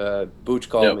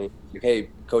called me, like, hey,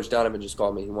 Coach Donovan just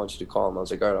called me. He wants you to call him. I was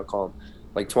like, all right, I'll call him.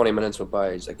 Like 20 minutes went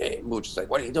by. He's like, hey, Booch. He's like,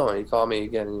 what are you doing? He called me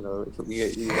again.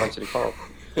 He wants you to call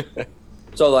him.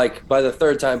 So like by the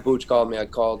third time Booch called me, I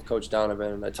called Coach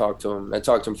Donovan and I talked to him. I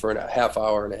talked to him for a half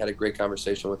hour, and I had a great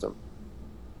conversation with him.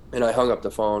 And I hung up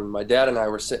the phone. My dad and I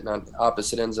were sitting on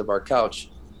opposite ends of our couch,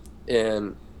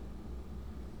 and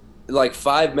like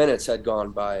 5 minutes had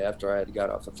gone by after I had got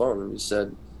off the phone, and he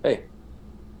said, hey,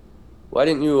 why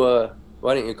didn't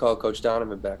you call Coach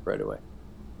Donovan back right away?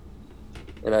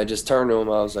 And I just turned to him.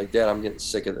 I was like, Dad, I'm getting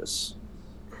sick of this.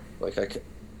 Like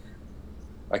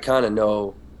I kind of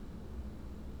know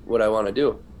what I want to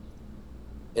do.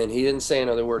 And he didn't say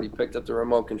another word. He picked up the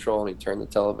remote control and he turned the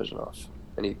television off.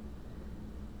 And he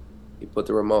put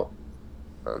the remote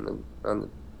on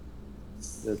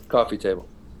the coffee table.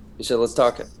 He said, let's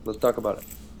talk about it.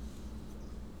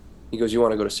 He goes, you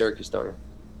want to go to Syracuse, don't you?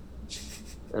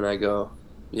 And I go,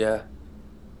 yeah.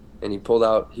 And he pulled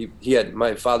out,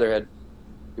 my father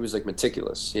was like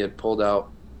meticulous. He had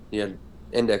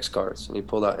index cards, and he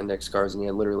pulled out index cards, and he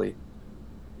had literally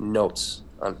notes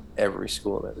on every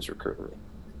school that was recruiting me.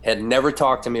 Had never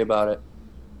talked to me about it,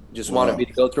 just wanted me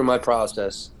to go through my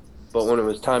process. But when it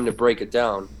was time to break it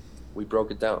down, we broke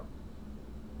it down.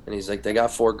 And he's like, they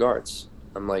got 4 guards.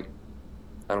 I'm like,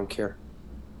 I don't care.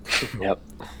 Yep.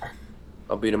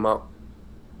 I'll beat them out.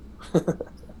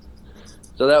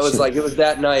 So that was like, it was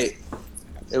that night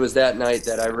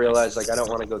that I realized, like, I don't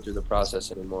want to go through the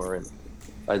process anymore. And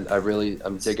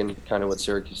I'm digging kind of what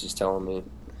Syracuse is telling me.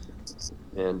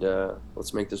 And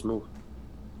let's make this move.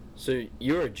 So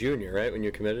you were a junior, right, when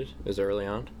you committed? Was it early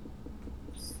on?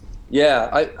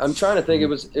 Yeah, I'm trying to think.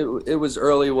 It was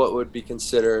early. What would be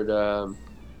considered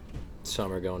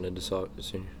summer going into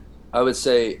senior? I would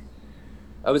say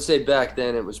back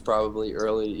then it was probably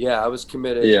early. Yeah, I was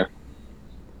committed. Yeah.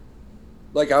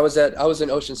 Like I was in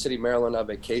Ocean City, Maryland on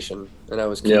vacation, and I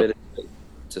was committed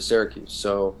to Syracuse.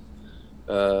 So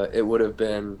it would have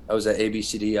been, I was at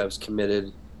ABCD. I was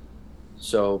committed.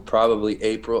 So probably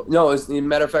April. No, as a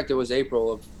matter of fact, it was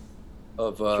April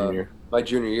of my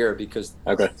junior year, because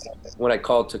when I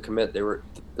called to commit,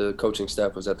 the coaching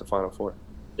staff was at the Final Four.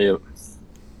 Yep.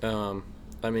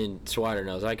 I mean, Swider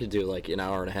knows I could do like an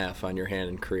hour and a half on your hand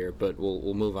and career, but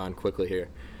we'll move on quickly here.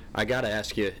 I gotta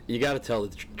ask you gotta tell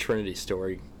the Trinity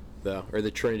story, though, or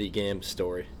the Trinity game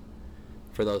story,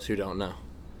 for those who don't know.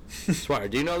 Swider,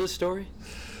 do you know this story?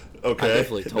 Okay. I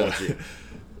definitely told you.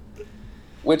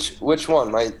 Which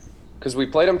one? Because we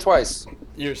played them twice.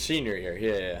 Your senior year,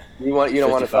 yeah. You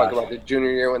don't want to talk about the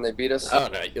junior year when they beat us? Oh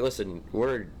no! Listen,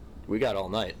 we got all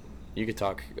night. You could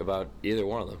talk about either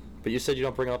one of them, but you said you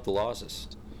don't bring up the losses.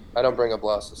 I don't bring up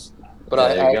losses, but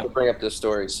I have to bring up this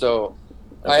story. So,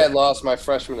 I had lost my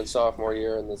freshman and sophomore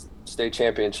year in the state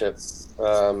championship,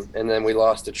 and then we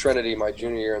lost to Trinity my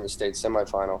junior year in the state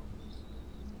semifinal.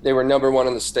 They were number 1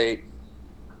 in the state.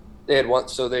 They had won,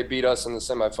 so they beat us in the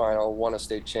semifinal, won a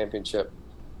state championship.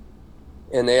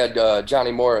 And they had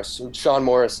Johnny Morris. Sean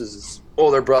Morris is his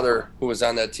older brother who was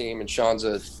on that team, and Sean's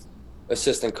a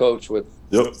assistant coach with.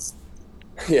 Yep.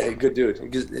 Yeah, good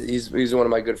dude. He's one of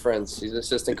my good friends. He's an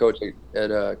assistant coach at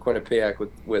Quinnipiac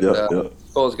with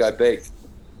Cole's guy Bake.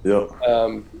 Yep.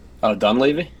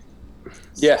 Dunleavy?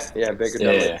 Yeah, Baker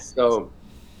Dunleavy. Yeah. So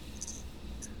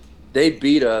they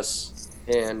beat us,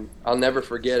 and I'll never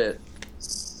forget it.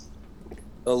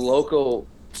 A local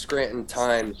Scranton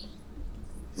Times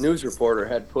news reporter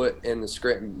had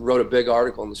wrote a big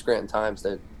article in the Scranton Times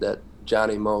that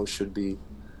Johnny Moe should be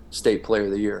state player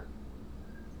of the year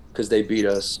because they beat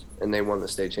us and they won the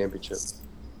state championship.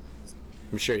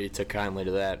 I'm sure you took kindly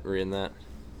to that, reading that.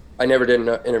 I never did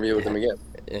an interview with him again.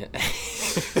 Yeah.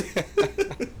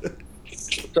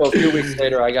 So a few weeks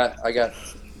later, I got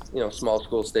small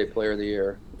school state player of the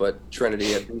year, but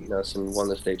Trinity had beaten us and won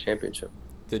the state championship.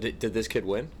 Did this kid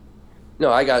win?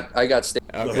 No, I got state.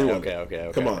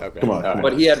 Okay. Come on. Right.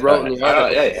 But he had wrote in the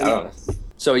article. Yeah.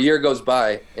 So a year goes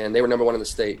by, and they were number 1 in the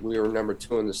state. We were number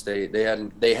 2 in the state.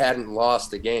 They hadn't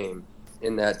lost a game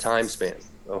in that time span.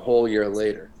 a whole year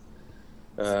later.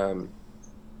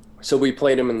 So we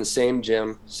played them in the same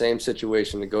gym, same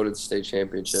situation to go to the state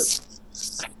championship.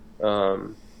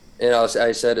 And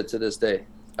I said it to this day.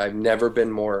 I've never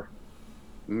been more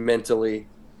mentally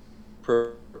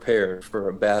prepared for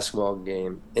a basketball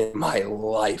game in my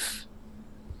life.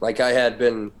 Like I had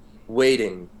been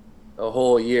waiting a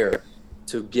whole year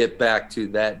to get back to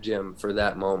that gym for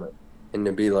that moment and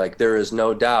to be like, there is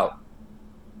no doubt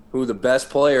who the best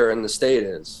player in the state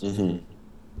is and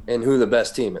who the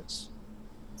best team is.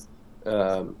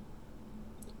 So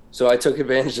I took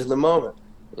advantage of the moment.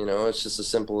 You know, it's just as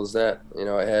simple as that. You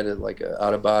know, I had it like a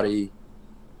out of body,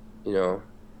 you know,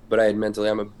 but I had mentally,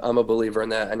 I'm a believer in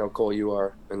that. I know, Cole, you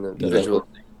are in the visual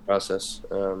process.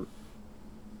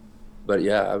 But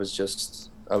yeah, I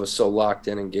was so locked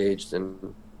in, engaged,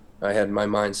 and I had my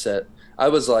mindset. I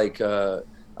was like,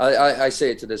 I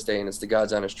say it to this day, and it's the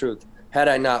God's honest truth. Had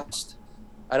I not,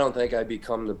 I don't think I'd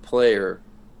become the player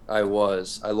I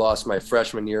was. I lost my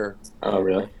freshman year. Oh,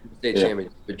 really? State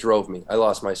championship. It drove me. I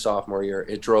lost my sophomore year.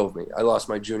 It drove me. I lost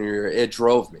my junior year. It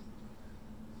drove me.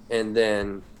 And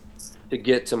then to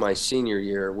get to my senior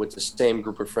year with the same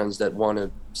group of friends that won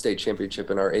a state championship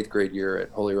in our 8th grade year at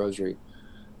Holy Rosary,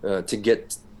 to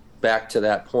get back to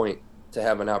that point, to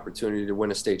have an opportunity to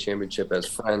win a state championship as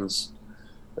friends.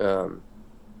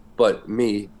 But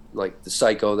me, like the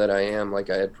psycho that I am, like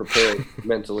I had prepared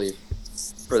mentally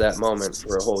for that moment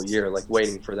for a whole year, like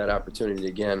waiting for that opportunity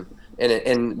again.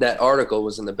 And that article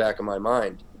was in the back of my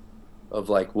mind of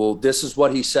like, well, this is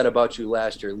what he said about you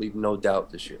last year. Leave no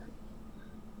doubt this year.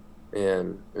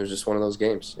 And it was just one of those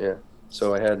games. Yeah.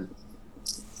 So I had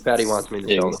Patty wants me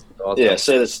to tell them. Yeah.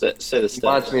 Say the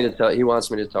stuff. He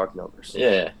wants me to talk numbers.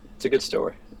 Yeah. It's a good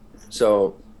story.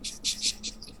 So,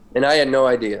 and I had no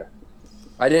idea.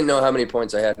 I didn't know how many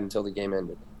points I had until the game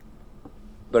ended.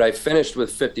 But I finished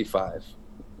with 55.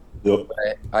 Yep.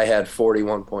 I had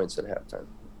 41 points at halftime.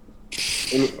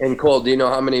 And Cole, do you know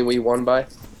how many we won by?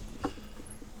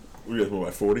 We guys won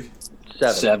by 40?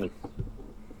 7.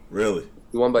 Really?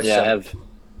 We won by 7.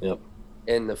 Yep.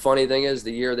 And the funny thing is,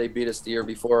 the year they beat us the year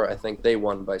before, I think they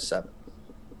won by 7.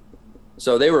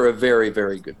 So they were a very,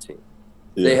 very good team.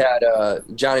 Yeah. They had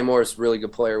Johnny Morris, really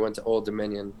good player, went to Old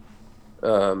Dominion.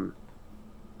 And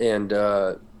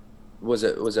was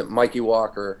it Mikey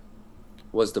Walker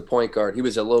was the point guard. He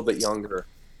was a little bit younger,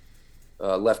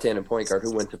 left-handed point guard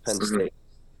who went to Penn State.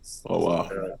 Oh, wow.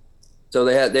 So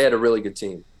they had a really good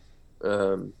team.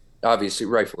 Obviously,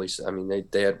 rightfully so. I mean,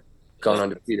 they had gone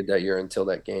undefeated that year until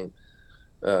that game.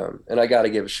 And I got to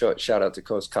give a shout out to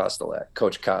Coach Kostelak.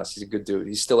 Coach Kost, he's a good dude.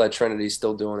 He's still at Trinity,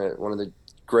 still doing it. One of the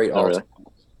great all-time.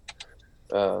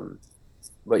 Really?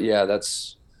 But yeah,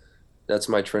 that's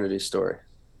my Trinity story.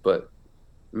 But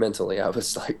mentally, I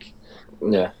was like,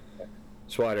 yeah.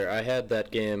 Swider, I had that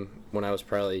game when I was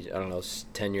probably,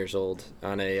 10 years old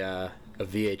on a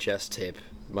VHS tape.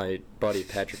 My buddy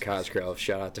Patrick Cosgrove,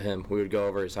 shout out to him. We would go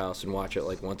over his house and watch it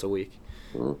like once a week.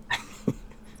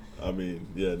 I mean,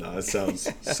 yeah, no, it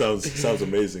sounds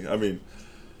amazing. I mean,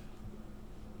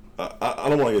 I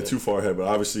don't want to get too far ahead, but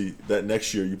obviously that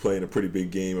next year you play in a pretty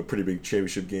big game, a pretty big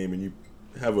championship game, and you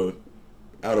have a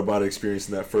out-of-body experience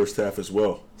in that first half as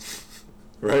well,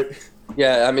 right?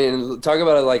 Yeah, I mean, talk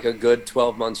about it like a good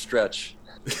 12-month stretch.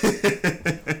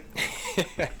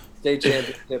 State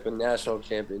championship and national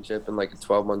championship in like a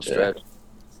 12-month stretch.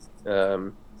 Yeah.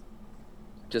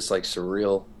 Just like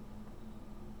surreal.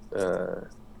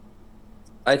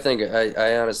 I think,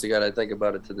 I honestly, God, I think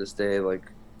about it to this day, like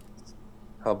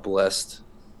how blessed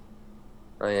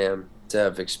I am to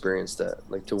have experienced that,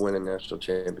 like to win a national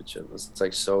championship. It's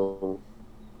like so,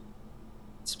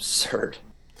 it's absurd.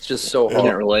 It's just so hard. I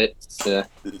can't relate. Yeah.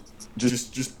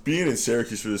 Just being in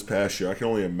Syracuse for this past year, I can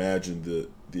only imagine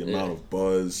the amount of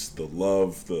buzz, the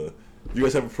love, you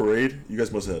guys have a parade? You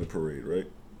guys must have had a parade, right?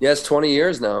 Yeah, it's 20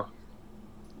 years now.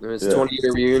 It's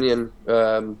 20-year reunion.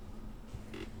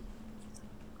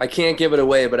 I can't give it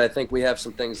away, but I think we have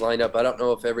some things lined up. I don't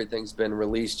know if everything's been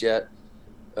released yet.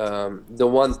 The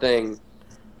one thing,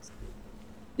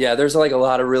 there's like a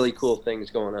lot of really cool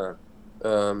things going on.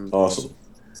 Awesome.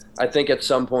 I think at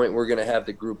some point we're going to have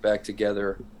the group back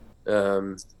together.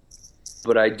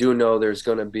 But I do know there's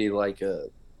going to be like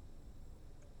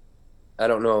I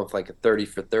don't know if like a 30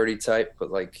 for 30 type,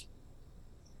 but like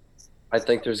I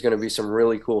think there's going to be some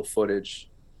really cool footage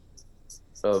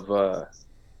of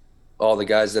all the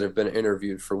guys that have been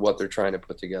interviewed for what they're trying to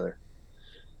put together.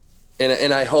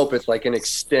 And I hope it's like an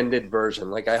extended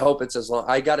version. Like I hope it's as long.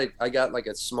 I got like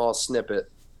a small snippet,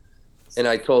 and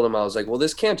I told him, I was like, well,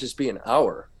 this can't just be an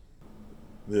hour.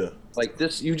 Yeah. Like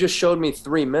this, you just showed me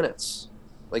 3 minutes.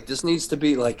 Like this needs to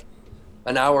be like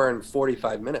an hour and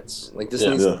 45 minutes. Like this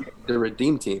needs to be the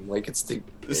Redeem Team. Like it's the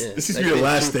this needs to be a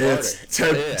Last Dance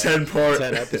 10 part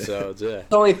 10 episodes. Yeah,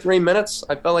 it's only 3 minutes.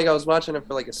 I felt like I was watching it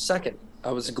for like a second.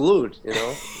 I was glued, you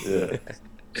know. Yeah.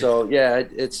 So yeah,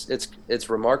 it's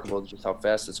remarkable just how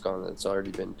fast it's gone. It's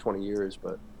already been 20 years,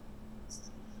 but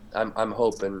I'm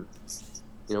hoping,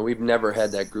 you know, we've never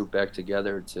had that group back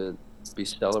together to be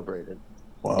celebrated.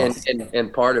 Wow.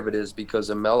 And part of it is because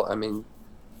of Melo. I mean,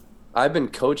 I've been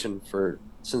coaching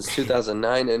since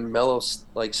 2009, and Melo's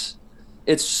like,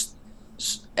 it's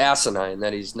asinine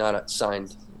that he's not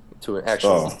signed to an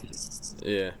actual team.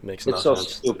 Yeah, makes no sense.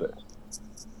 It's so stupid.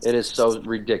 It is so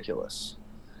ridiculous.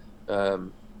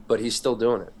 But he's still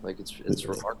doing it. Like it's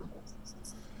remarkable.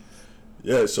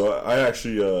 Yeah, so I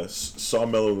actually saw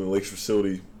Melo in the Lakes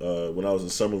facility when I was in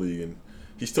summer league, and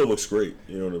he still looks great.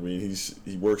 You know what I mean?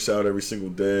 He works out every single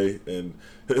day, and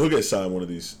he'll get signed one of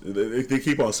these. They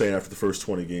keep on saying after the first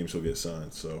 20 games he'll get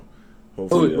signed. So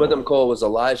hopefully. Who was with him, Cole, was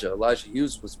Elijah. Elijah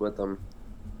Hughes was with him.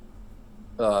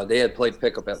 They had played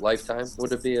pickup at Lifetime.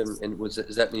 Would it be? And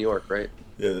is that New York, right?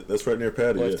 Yeah, that's right near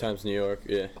Patty. Lifetime's New York.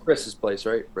 Yeah. Chris's place,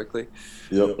 right? Brickley.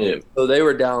 Yep. Yeah. So they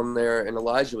were down there, and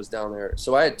Elijah was down there.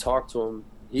 So I had talked to him.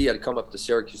 He had come up to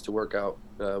Syracuse to work out.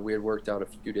 We had worked out a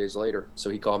few days later.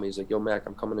 So he called me. He's like, "Yo, Mac,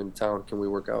 I'm coming into town. Can we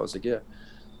work out?" I was like, "Yeah."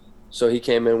 So he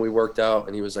came in. We worked out,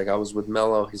 and he was like, "I was with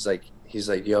Melo." He's like,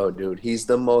 "Yo, dude, he's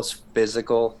the most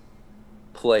physical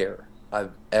player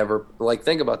I've ever like.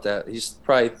 Think about that. He's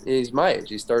my age.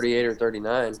 He's 38 or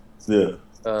 39. Yeah.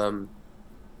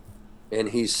 And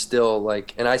he's still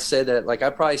like, and I said that, like, I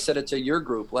probably said it to your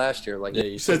group last year. Like, yeah,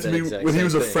 you said to me when he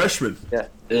was a freshman. Yeah.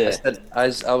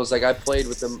 I was like, I played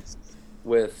with him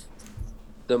with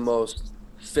the most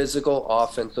physical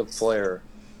offensive player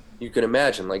you can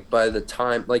imagine. Like, by the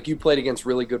time, like, you played against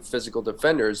really good physical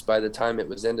defenders, by the time it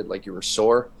was ended, like, you were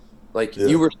sore. Like,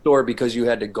 you were sore because you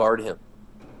had to guard him.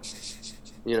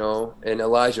 You know, and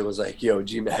Elijah was like, "Yo,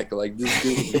 G-Mac, like, this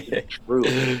dude is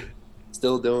true.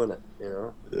 Still doing it, you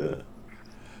know?" Yeah.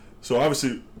 So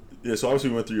obviously we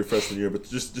went through your freshman year, but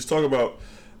just talk about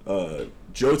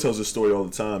Joe tells a story all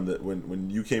the time that when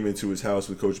you came into his house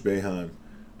with Coach Boeheim,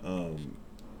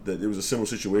 that it was a similar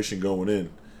situation going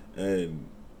in, and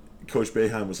Coach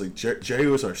Boeheim was like, Jerry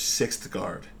was our sixth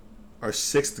guard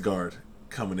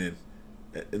coming in,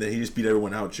 and then he just beat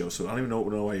everyone out, Joe. So I don't even know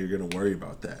why you're going to worry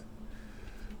about that.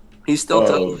 He still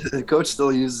the coach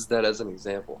still uses that as an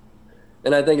example.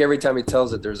 And I think every time he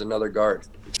tells it, there's another guard.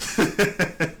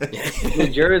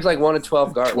 Jerry's like one of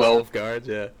 12 guards. 12 guards,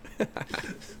 yeah.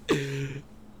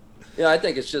 Yeah, I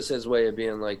think it's just his way of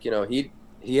being like, you know, he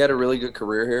had a really good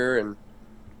career here,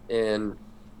 and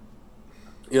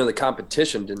you know, the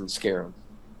competition didn't scare him.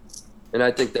 And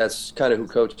I think that's kind of who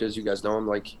Coach is. You guys know him.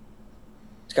 Like,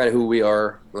 it's kind of who we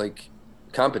are. Like,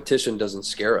 competition doesn't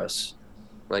scare us.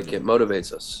 Like, it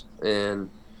motivates us. And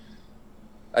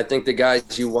I think the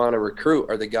guys you want to recruit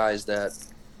are the guys that,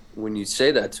 when you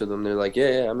say that to them, they're like,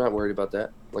 yeah, I'm not worried about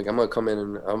that. Like, I'm going to come in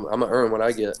and I'm going to earn what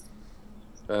I get.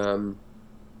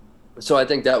 So I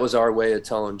think that was our way of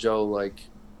telling Joe, like,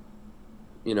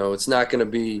 you know, it's not going to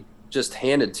be just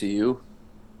handed to you.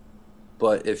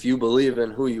 But if you believe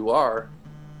in who you are,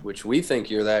 which we think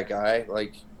you're that guy,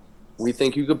 like, we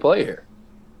think you could play here.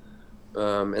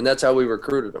 And that's how we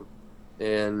recruited him.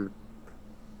 And,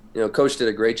 you know, Coach did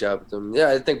a great job with him. Yeah,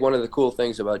 I think one of the cool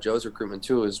things about Joe's recruitment,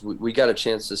 too, is we got a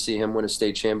chance to see him win a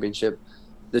state championship.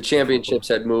 The championships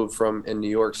had moved from in New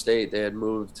York State. They had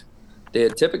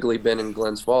typically been in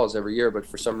Glens Falls every year, but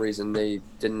for some reason the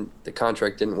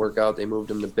contract didn't work out. They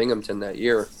moved him to Binghamton that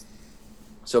year.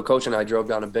 So Coach and I drove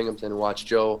down to Binghamton and watched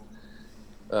Joe.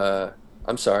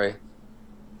 I'm sorry,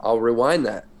 I'll rewind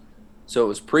that. So it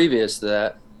was previous to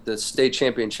that. The state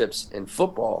championships in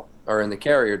football are in the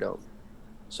Carrier Dome.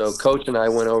 So Coach and I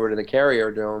went over to the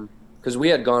Carrier Dome because we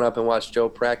had gone up and watched Joe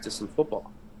practice in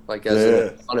football, like as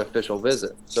an unofficial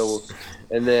visit. So,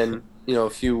 and then, you know, a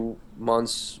few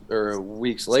months or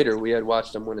weeks later, we had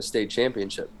watched him win a state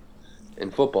championship in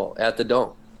football at the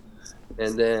Dome.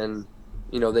 And then,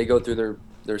 you know, they go through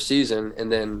their season,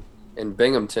 and then in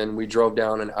Binghamton, we drove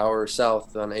down an hour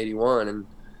south on 81 and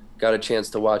got a chance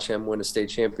to watch him win a state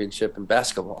championship in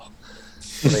basketball.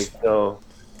 Like, so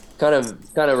kind of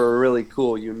a really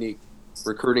cool, unique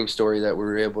recruiting story that we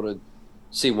were able to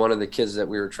see one of the kids that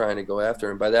we were trying to go after.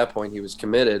 And by that point, he was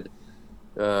committed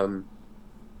to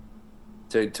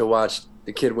watch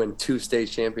the kid win 2 state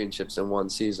championships in one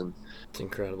season. It's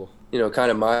incredible. You know,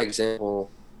 kind of my example.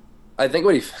 I think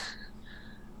what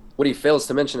he fails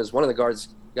to mention is one of the guards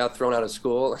got thrown out of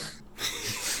school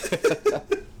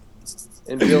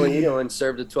and Billy, you know, and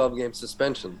served a 12-game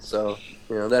suspension. So,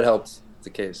 you know, that helped the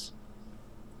case.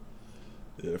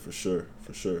 Yeah, for sure.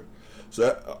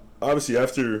 So obviously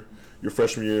after your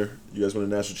freshman year, you guys win a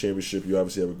national championship. You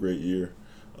obviously have a great year.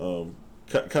 Kind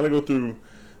of go through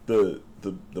the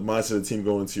mindset of the team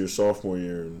going into your sophomore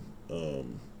year,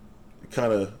 and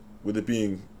kind of with it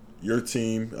being your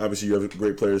team. Obviously, you have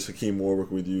great players. Hakeem Moore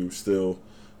working with you, still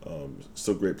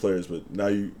great players. But now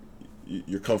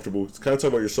you're comfortable. Kind of talk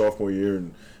about your sophomore year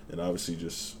and obviously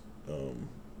just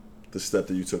the step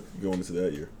that you took going into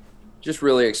that year. Just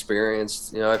really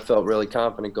experienced. I felt really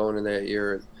confident going into that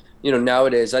year.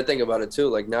 Nowadays I think about it too.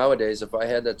 Like nowadays, if I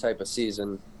had that type of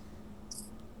season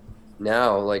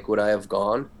now, like would I have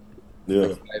gone? Yeah.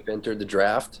 Like, I've entered the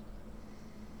draft.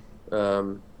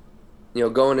 Going.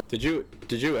 Did you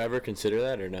ever consider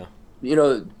that or no?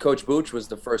 Coach Booch was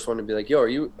the first one to be like, "Yo, are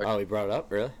you?" Oh, he brought it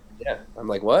up, really? Yeah. I'm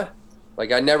like, what?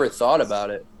 Like I never thought about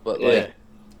it, but like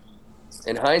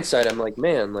in hindsight, I'm like,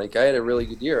 man, like I had a really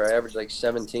good year. I averaged like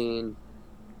 17.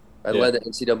 I led the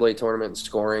NCAA tournament in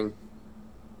scoring.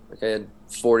 Like I had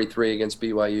 43 against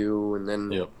BYU, and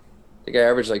then I think I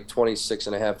averaged like 26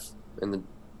 and a half in the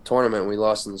tournament. We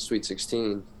lost in the Sweet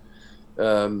 16.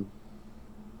 But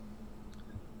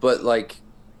like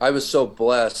I was so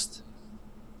blessed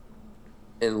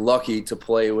and lucky to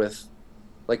play with,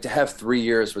 like to have 3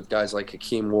 years with guys like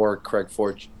Hakeem Moore, Craig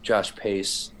Ford, Josh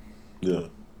Pace. Yeah.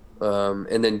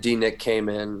 And then D-Nick came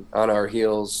in on our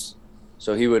heels,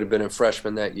 so he would have been a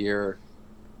freshman that year.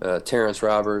 Terrence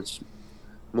Roberts,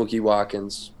 Mookie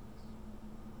Watkins.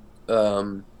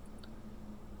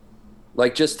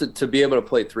 Like just to be able to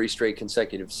play 3 straight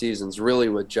consecutive seasons, really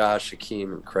with Josh,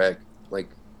 Hakeem, and Craig, like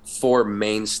 4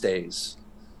 mainstays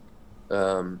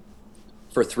for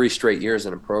 3 straight years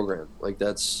in a program. Like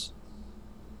that's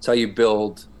how you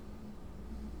build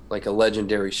like a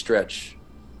legendary stretch.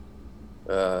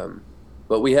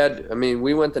 But we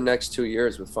went the next 2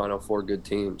 years with Final Four good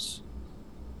teams.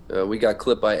 We got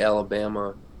clipped by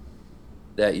Alabama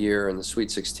that year in the Sweet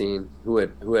 16, who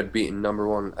had beaten number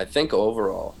 1, I think,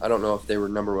 overall. I don't know if they were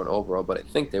number 1 overall, but I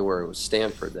think they were. It was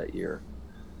Stanford that year.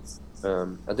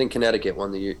 I think Connecticut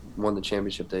won the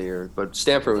championship that year, but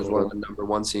Stanford was one of the number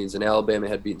 1 seeds, and Alabama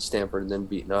had beaten Stanford and then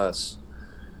beaten us.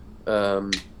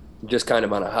 Just kind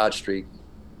of on a hot streak.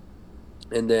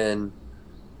 And then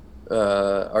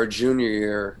our junior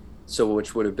year,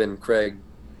 which would have been Craig,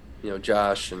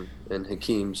 Josh and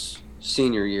Hakeem's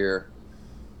senior year.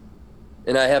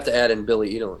 And I have to add in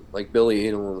Billy Edelin. Like Billy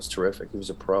Edelin was terrific. He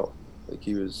was a pro. Like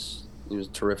he was a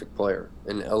terrific player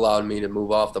and allowed me to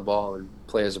move off the ball and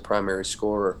play as a primary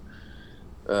scorer.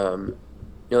 And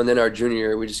then our junior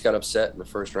year, we just got upset in the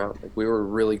first round. Like we were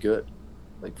really good.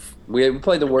 Like we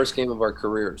played the worst game of our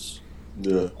careers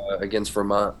against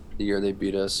Vermont the year they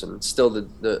beat us, and still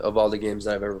the of all the games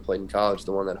that I've ever played in college,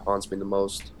 the one that haunts me the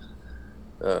most.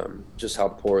 Just how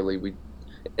poorly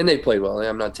and they played well.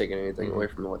 I'm not taking anything away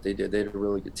from what they did. They had a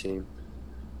really good team.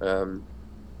 But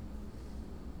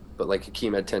like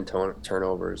Hakeem had 10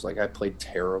 turnovers. Like I played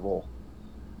terrible.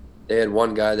 They had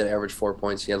one guy that averaged 4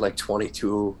 points. He had like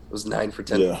 22. It was 9 for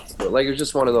 10. Yeah. But like it was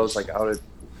just one of those like out of.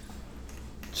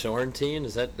 Sorrentine,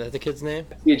 is that the kid's name?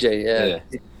 TJ, yeah.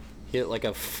 He hit like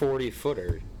a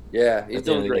 40-footer. Yeah, he's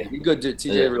doing great. He's good dude.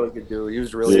 TJ, really good dude. He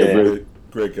was really good.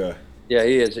 Great guy. Yeah,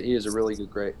 he is. He is a really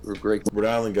good, great. Rhode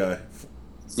Island guy.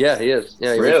 Yeah, he is.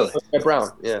 Yeah, really.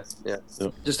 Brown. Yeah. Yep.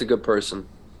 Just a good person.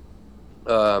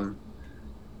 But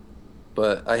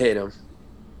I hate him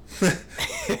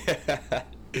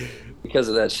because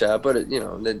of that shot. But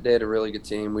they had a really good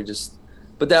team.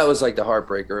 But that was like the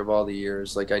heartbreaker of all the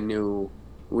years. Like I knew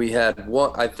we had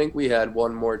one. I think we had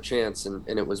one more chance, and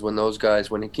it was when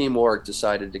when Hakeem Warwick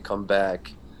decided to come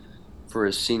back for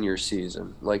his senior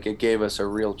season. Like it gave us a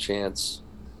real chance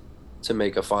to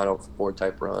make a Final Four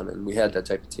type run, and we had that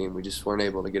type of team. We just weren't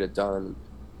able to get it done.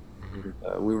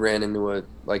 We ran into a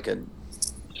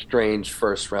strange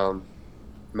first round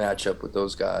matchup with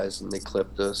those guys, and they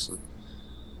clipped us,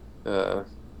 and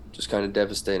just kind of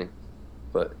devastating.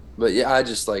 But yeah, I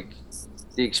just like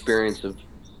the experience of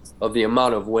the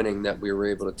amount of winning that we were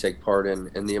able to take part in,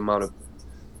 and the amount of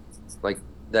like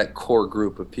that core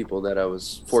group of people that I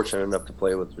was fortunate enough to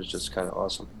play with was just kind of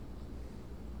awesome.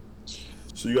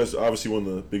 So you guys obviously won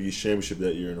the Big East Championship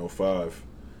that year in 2005,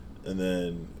 and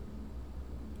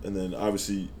then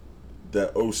obviously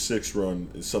that 2006 run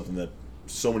is something that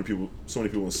so many people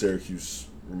in Syracuse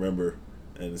remember,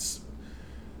 and it's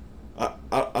I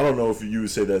don't know if you would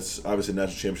say that's obviously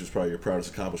national championship is probably your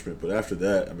proudest accomplishment, but after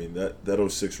that, I mean that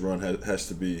 2006 run has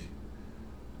to be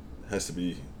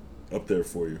up there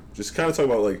for you. Just kind of talk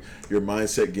about like your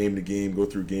mindset game to game, go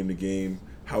through game to game,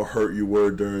 how hurt you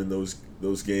were during those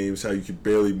games, how you could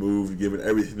barely move, given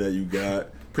everything that you got,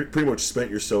 pretty much spent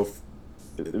yourself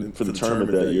for the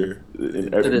tournament that year.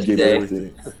 And this gave day.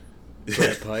 everything.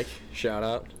 Brad Pike, shout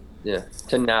out. Yeah,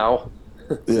 to now.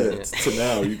 Yeah, to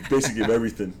now. You basically give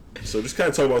everything. So just kind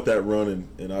of talk about that run,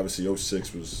 and obviously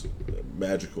 06 was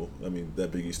magical. I mean,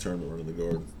 that Big East tournament run in the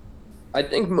Garden. I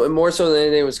think more so than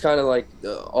anything, it was kind of like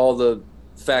all the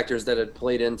factors that had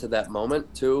played into that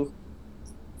moment too.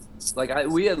 Like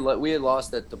we had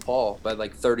lost at DePaul by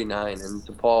like 39, and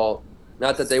DePaul,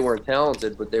 not that they weren't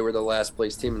talented, but they were the last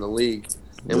place team in the league,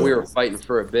 and we were fighting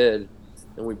for a bid,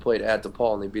 and we played at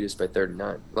DePaul and they beat us by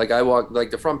 39. Like I walked,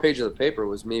 like the front page of the paper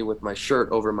was me with my shirt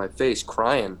over my face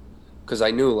crying because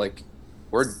I knew like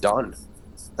we're done,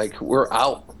 like we're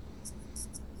out.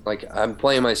 Like I'm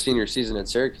playing my senior season at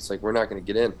Syracuse, like we're not going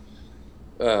to get in.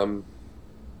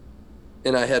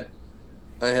 And I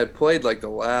had played like the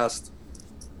last,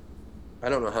 I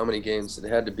don't know how many games. It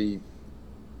had to be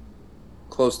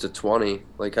close to 20.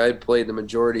 Like I had played the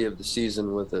majority of the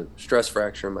season with a stress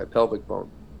fracture in my pelvic bone.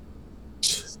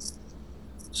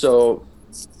 So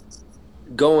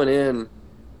going in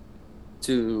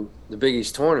to the Big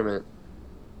East tournament,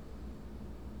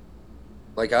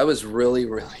 like I was really,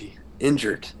 really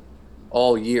injured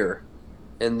all year.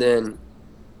 And then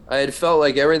I had felt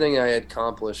like everything I had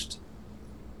accomplished,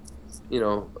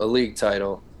 a league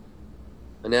title,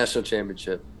 a national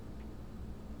championship,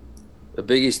 a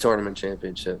Big East tournament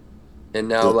championship. And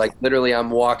now, like, literally I'm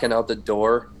walking out the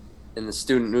door and the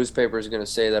student newspaper is going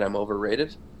to say that I'm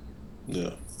overrated.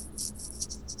 Yeah.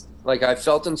 Like, I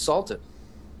felt insulted.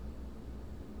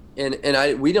 And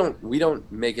we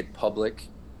don't make it public.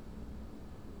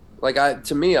 Like,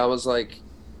 to me, I was like,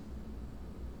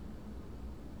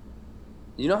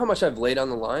 you know how much I've laid on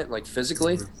the line, like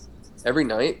physically, every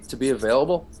night to be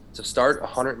available to start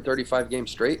 135 games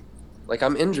straight? Like,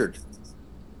 I'm injured.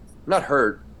 I'm not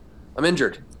hurt. I'm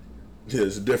injured. Yeah,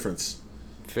 there's a difference.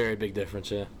 Very big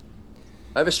difference, yeah.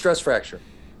 I have a stress fracture,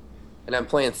 and I'm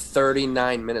playing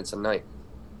 39 minutes a night.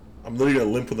 I'm literally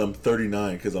gonna limp with them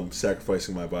 39 because I'm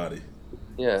sacrificing my body.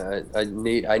 Yeah, I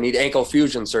need ankle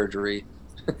fusion surgery.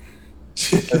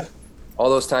 All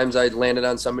those times I landed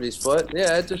on somebody's foot,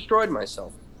 yeah, I destroyed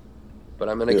myself. But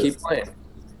I'm gonna keep playing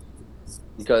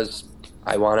because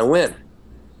I want to win,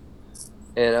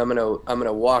 and I'm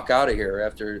gonna walk out of here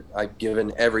after I've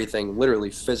given everything,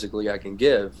 literally physically, I can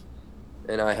give,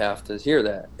 and I have to hear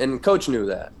that. And coach knew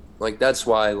that. Like that's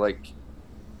why, like,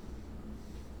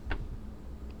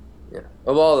 yeah,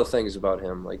 of all the things about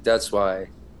him, like that's why.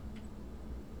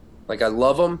 Like I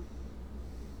love him,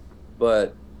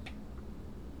 but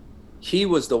he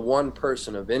was the one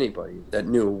person of anybody that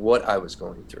knew what I was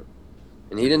going through.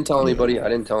 And he didn't tell anybody. I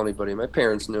didn't tell anybody. My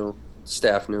parents knew.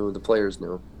 Staff knew. The players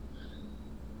knew.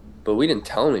 But we didn't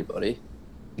tell anybody.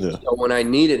 Yeah. So when I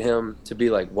needed him to be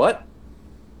like, what?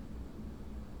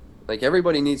 Like,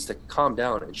 everybody needs to calm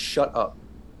down and shut up.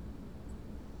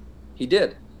 He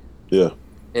did. Yeah.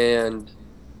 And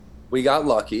we got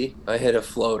lucky. I hit a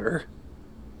floater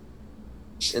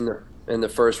in the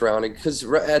first round, because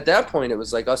at that point it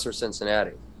was like us or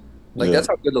Cincinnati. Like that's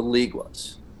how good the league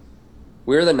was.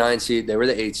 We were the 9 seed, they were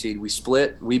the 8 seed. We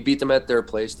split. We beat them at their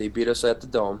place. They beat us at the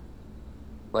Dome.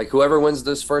 Like whoever wins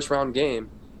this first round game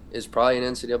is probably an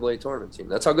NCAA tournament team.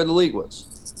 That's how good the league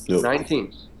was. 9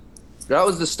 teams. That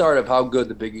was the start of how good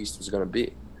the Big East was going to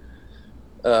be.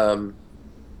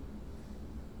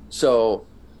 So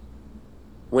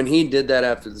when he did that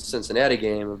after the Cincinnati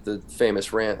game, of the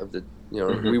famous rant of the,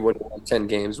 we would have won 10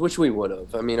 games, which we would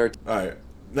have. I mean, all right,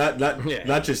 not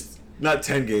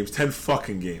 10 games, 10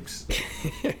 fucking games.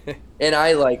 And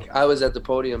I was at the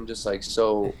podium just like,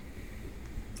 so,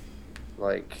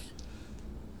 like,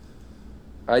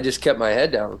 I just kept my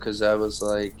head down because I was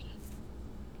like,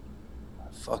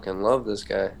 I fucking love this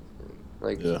guy.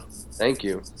 Like, thank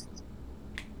you.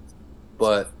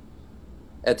 But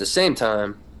at the same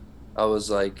time, I was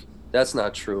like, that's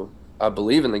not true. I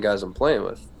believe in the guys I'm playing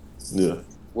with. Yeah.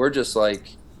 We're just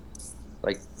like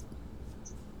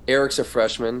Eric's a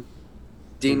freshman.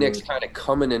 D-Nick's kind of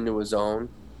coming into his own,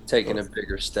 taking a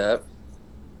bigger step,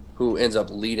 who ends up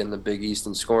leading the Big East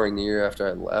and scoring the year after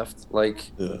I left.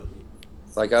 Like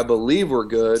I believe we're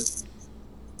good,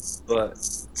 but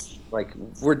like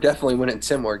we're definitely winning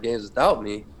 10 more games without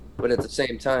me. But at the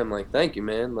same time, like, thank you,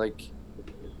 man. Like,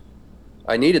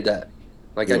 I needed that.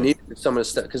 Like, I needed someone to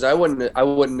step, because I wouldn't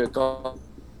have gone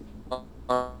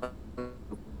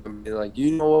and be like,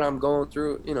 you know what I'm going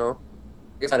through,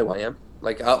 that's not who I am.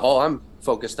 Like, all I'm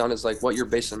focused on is like what you're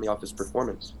basing me off is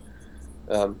performance.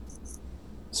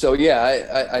 So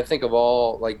yeah, I think of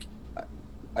all, like,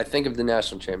 I think of the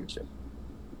national championship.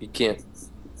 You can't.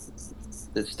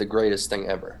 It's the greatest thing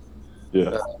ever.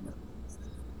 Yeah.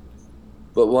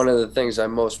 But one of the things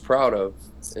I'm most proud of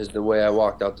is the way I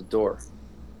walked out the door,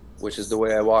 which is the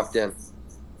way I walked in.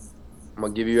 I'm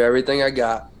going to give you everything I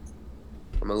got.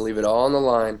 I'm going to leave it all on the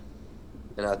line.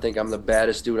 And I think I'm the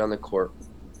baddest dude on the court.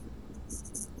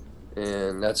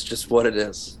 And that's just what it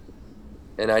is.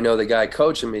 And I know the guy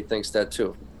coaching me thinks that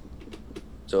too.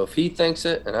 So if he thinks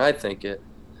it and I think it,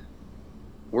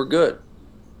 we're good.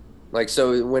 Like,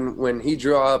 so when he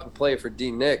drew up a play for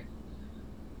D. Nick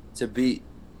to beat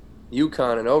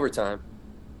UConn in overtime,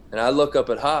 and I look up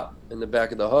at Hop in the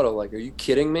back of the huddle like, are you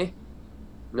kidding me?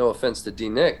 No offense to D.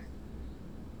 Nick.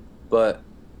 But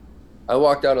I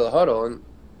walked out of the huddle, and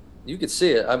you could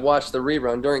see it. I've watched the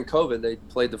rerun. During COVID, they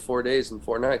played the 4 days and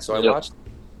 4 nights, so I watched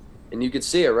it. And you could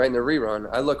see it right in the rerun.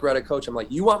 I look right at Coach. I'm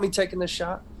like, you want me taking this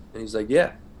shot? And he's like,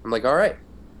 yeah. I'm like, all right.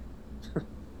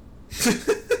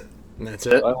 And that's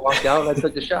it. So I walked out, and I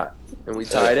took the shot. And we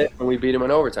tied it, and we beat him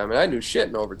in overtime. And I knew shit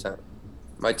in overtime.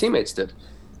 My teammates did.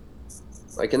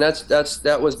 Like, and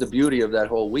that was the beauty of that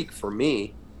whole week for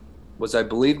me, was I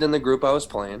believed in the group I was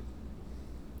playing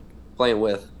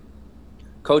with.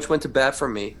 Coach went to bat for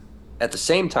me. At the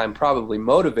same time, probably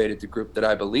motivated the group that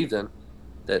I believed in.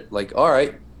 That, like, all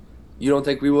right, you don't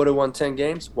think we would have won 10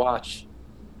 games? Watch.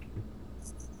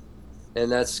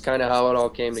 And that's kind of how it all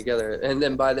came together. And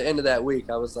then by the end of that week,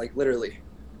 I was like, literally,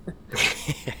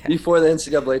 before the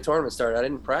NCAA tournament started, I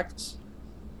didn't practice.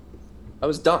 I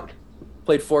was done.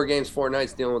 Played 4 games, 4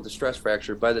 nights dealing with the stress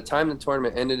fracture. By the time the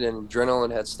tournament ended and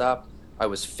adrenaline had stopped, I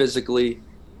was physically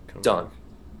done.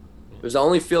 It was the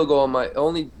only field goal in my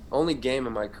only game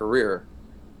in my career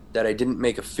that I didn't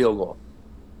make a field goal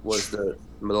was the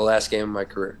last game of my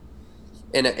career.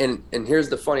 And here's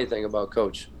the funny thing about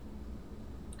Coach.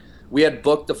 We had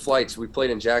booked the flights. We played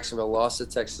in Jacksonville, lost to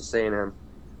Texas A&M.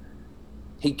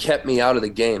 He kept me out of the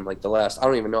game like the last, I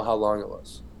don't even know how long it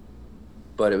was.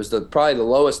 But it was probably the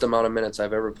lowest amount of minutes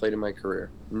I've ever played in my career.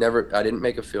 I didn't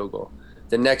make a field goal.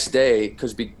 The next day,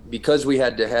 because we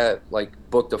had to have like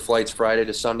booked the flights Friday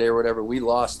to Sunday or whatever, we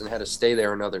lost and had to stay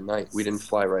there another night. We didn't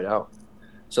fly right out.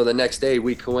 So the next day,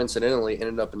 we coincidentally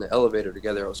ended up in the elevator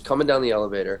together. I was coming down the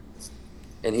elevator,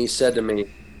 and he said to me,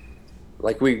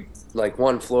 like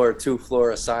 1 floor, 2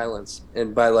 floor of silence,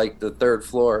 and by like the 3rd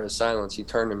floor of silence, he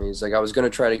turned to me. He's like, I was going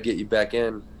to try to get you back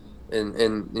in, and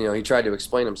you know, he tried to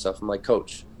explain himself. I'm like,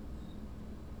 Coach,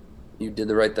 you did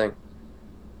the right thing.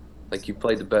 Like, you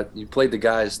played the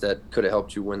guys that could have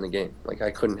helped you win the game. Like, I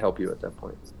couldn't help you at that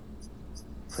point.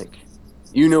 Like,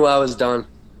 you knew I was done.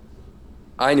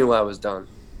 I knew I was done.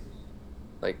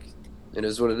 Like, it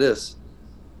is what it is.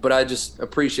 But I just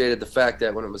appreciated the fact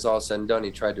that when it was all said and done,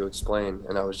 he tried to explain,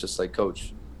 and I was just like,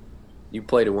 Coach, you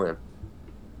play to win.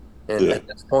 And at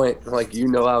this point, like, you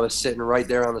know, I was sitting right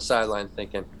there on the sideline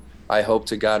thinking, I hope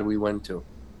to God we win too.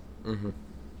 Mm-hmm.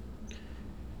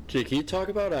 Gee, can you talk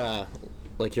about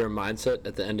like your mindset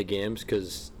at the end of games?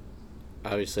 Because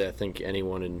obviously I think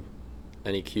anyone in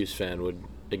any Cuse fan would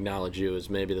acknowledge you as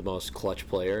maybe the most clutch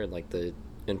player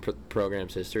in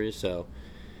program's history. So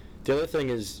the other thing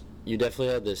is, you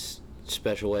definitely had this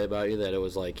special way about you that it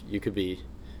was like you could be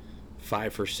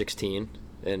 5 for 16,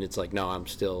 and it's like, no, I'm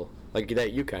still like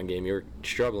that UConn game. You were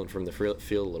struggling from the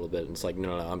field a little bit, and it's like,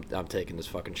 no, I'm taking this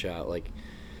fucking shot. Like,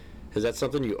 is that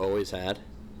something you always had?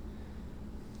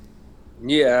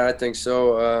 Yeah, I think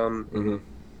so. Mm-hmm.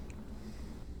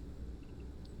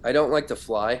 I don't like to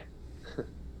fly.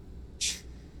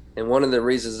 And one of the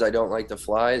reasons I don't like to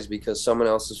fly is because someone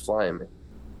else is flying me.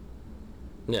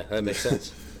 Yeah, that makes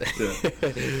sense.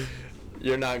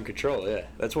 You're not in control, yeah.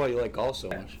 That's why you like golf so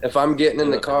much. If I'm getting in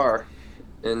the car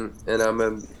and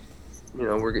I'm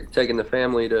we're taking the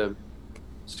family to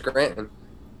Scranton,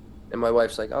 and my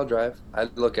wife's like, I'll drive. I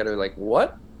look at her like,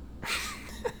 what?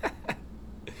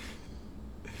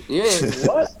 You ain't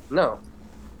what? No.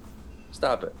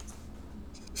 Stop it.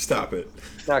 Stop it.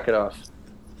 Knock it off.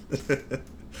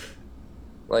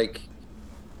 Like,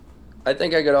 I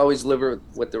think I could always live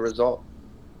with the result.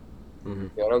 Mm-hmm.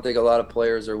 I don't think a lot of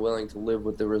players are willing to live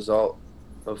with the result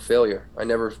of failure. I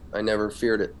never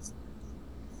feared it.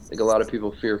 I think a lot of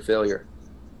people fear failure.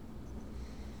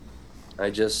 I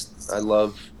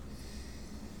love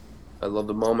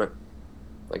the moment.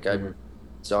 Like,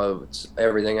 so it's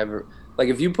everything ever. Like,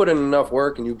 if you put in enough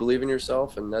work and you believe in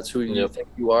yourself and that's who you think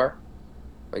you are,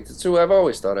 like, that's who I've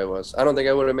always thought I was. I don't think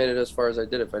I would have made it as far as I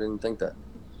did if I didn't think that.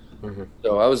 Mm-hmm.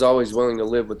 So I was always willing to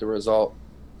live with the result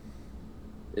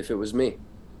if it was me.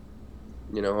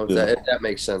 You know, if that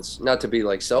makes sense. Not to be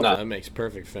like selfish. No, that makes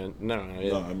perfect sense. No,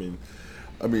 yeah. No,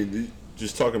 I mean,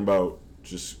 just talking about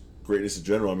just greatness in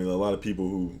general. I mean, a lot of people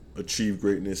who achieve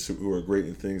greatness, who are great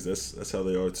in things, that's how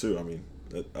they are too. I mean,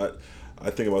 I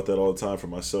think about that all the time for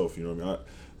myself. You know what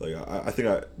I mean? I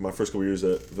think my first couple years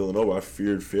at Villanova, I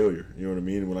feared failure. You know what I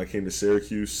mean? When I came to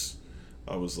Syracuse,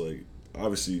 I was like,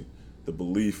 obviously, the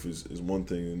belief is one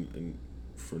thing, and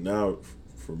for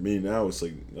me now, it's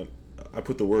like I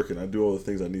put the work in. I do all the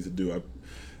things I need to do. I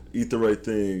eat the right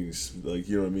things, like,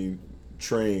 you know what I mean,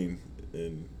 train,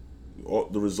 and all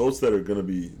the results that are gonna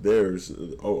be theirs.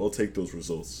 I'll take those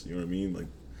results. You know what I mean? Like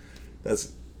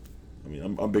that's. I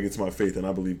mean, I'm big into my faith, and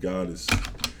I believe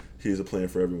He has a plan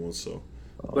for everyone. So.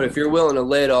 But if you're willing to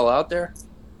lay it all out there,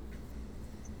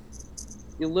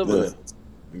 you live with it.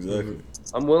 Exactly.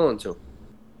 I'm willing to.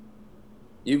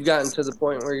 You've gotten to the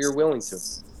point where you're willing to.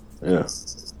 Yeah,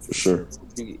 for sure.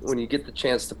 When you get the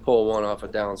chance to pull one off a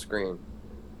down screen,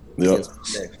 yeah,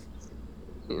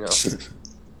 you know, it's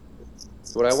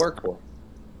what I work for.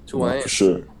 It's who I am. For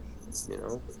sure. You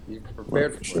know, you're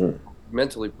prepared for sure. it.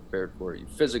 Mentally prepared for it. You're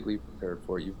physically prepared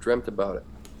for it. You've dreamt about it.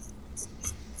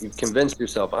 You've convinced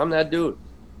yourself, I'm that dude.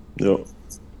 Yep.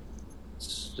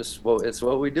 It's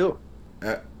what we do.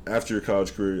 After your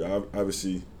college career,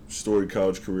 obviously storied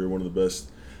college career, one of the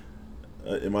best,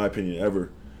 in my opinion, ever.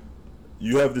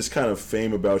 You have this kind of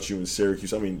fame about you in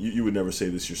Syracuse. I mean, you would never say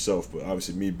this yourself, but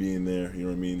obviously me being there, you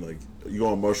know what I mean? Like, you go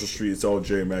on Marshall Street, it's all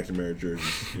Gerry McNamara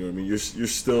jerseys. You know what I mean? You're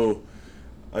still,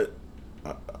 I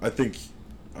think,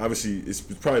 obviously it's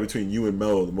probably between you and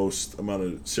Melo the most amount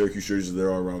of Syracuse jerseys there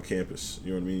are around campus. You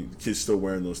know what I mean? Kids still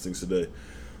wearing those things today.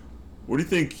 What do you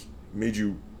think made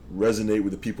you resonate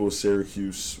with the people of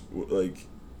Syracuse? Like,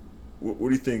 what do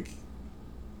you think?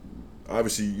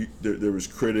 Obviously, there was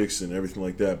critics and everything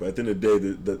like that, but at the end of the day,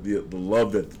 the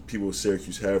love that the people of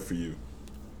Syracuse have for you,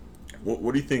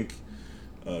 what do you think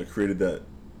created the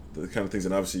kind of things?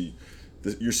 And obviously,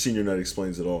 your senior night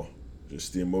explains it all.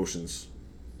 Just the emotions.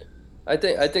 I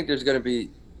think there's gonna be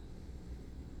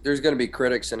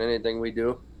critics in anything we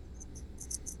do.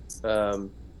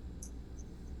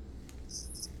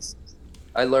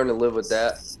 I learned to live with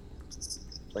that.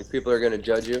 Like, people are gonna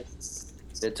judge you.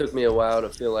 It took me a while to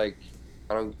feel like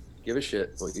I don't give a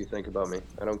shit what you think about me.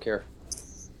 I don't care.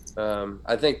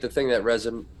 I think the thing that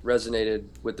resonated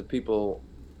with the people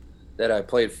that I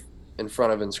played in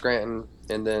front of in Scranton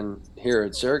and then here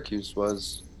at Syracuse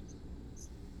was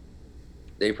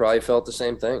they probably felt the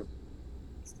same thing.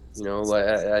 You know, like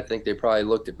I think they probably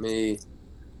looked at me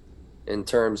in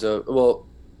terms of, well,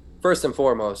 first and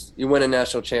foremost, you win a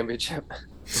national championship.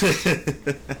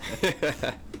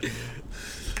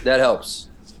 That helps.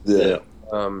 Yeah.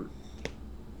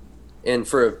 And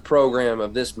for a program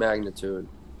of this magnitude,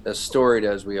 as storied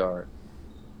as we are,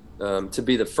 to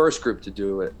be the first group to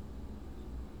do it,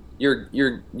 your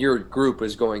group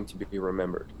is going to be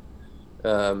remembered.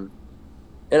 And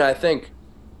I think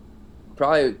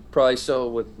probably so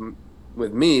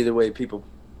with me, the way people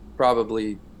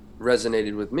probably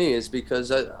resonated with me is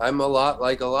because I'm a lot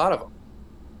like a lot of them.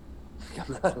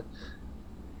 I'm not,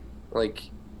 like,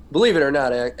 believe it or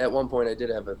not, at one point I did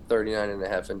have a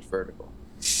 39.5-inch vertical.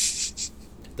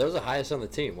 That was the highest on the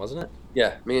team, wasn't it?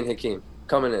 Yeah, me and Hakeem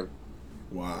coming in.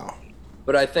 Wow.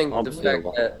 But I think the fact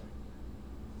that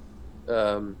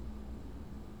I'm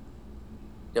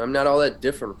not all that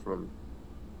different from him.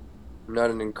 I'm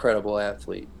not an incredible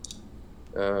athlete.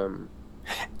 I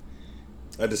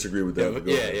disagree with that.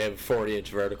 Yeah,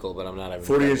 40-inch vertical, but I'm not having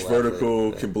 40-inch vertical,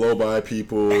 athlete. Can blow by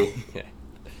people. Yeah.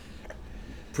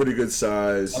 Pretty good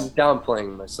size. I'm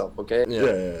downplaying myself, okay?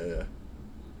 Yeah.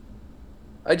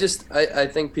 I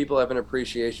think people have an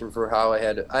appreciation for how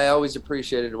I always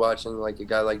appreciated watching like a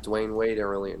guy like Dwayne Wade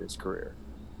early in his career.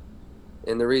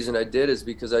 And the reason I did is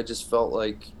because I just felt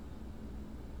like,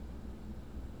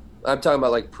 I'm talking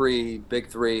about like pre-Big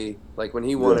Three, like when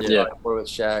he won a title with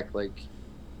Shaq, like,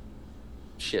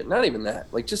 shit, not even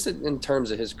that. Like, just in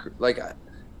terms of his, like,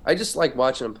 I just like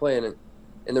watching him play, and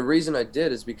the reason I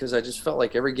did is because I just felt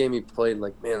like every game he played,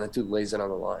 like, man, that dude lays it on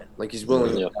the line. Like, he's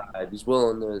willing to dive. He's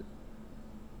willing to,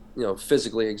 you know,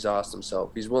 physically exhaust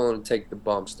himself. He's willing to take the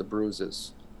bumps, the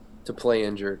bruises, to play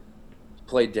injured, to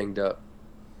play dinged up.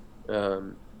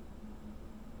 And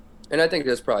I think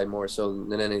that's probably more so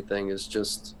than anything is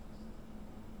just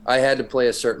I had to play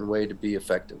a certain way to be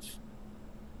effective.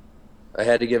 I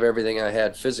had to give everything I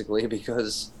had physically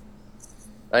because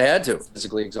I had to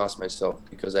physically exhaust myself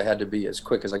because I had to be as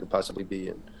quick as I could possibly be.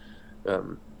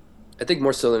 And I think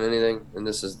more so than anything, and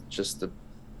this is just the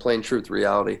plain truth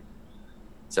reality,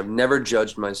 is I've never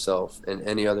judged myself in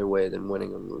any other way than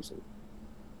winning and losing.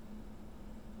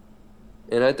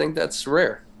 And I think that's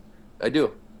rare. I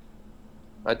do.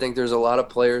 I think there's a lot of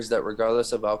players that,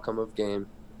 regardless of outcome of game,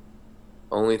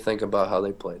 only think about how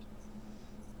they played.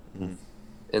 Mm.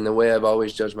 And the way I've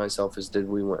always judged myself is, did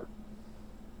we win?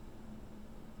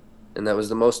 And that was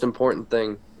the most important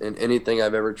thing in anything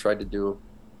I've ever tried to do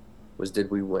was,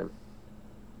 did we win?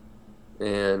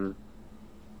 And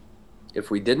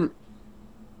if we didn't,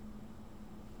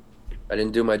 I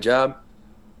didn't do my job.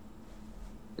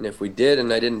 And if we did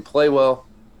and I didn't play well,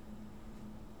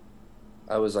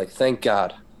 I was like, thank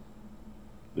God.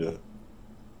 Yeah.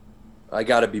 I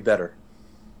got to be better.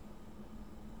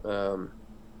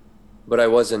 But I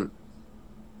wasn't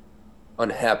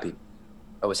unhappy.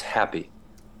 I was happy.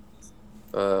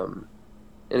 And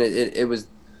it was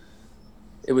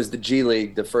the G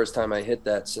League the first time I hit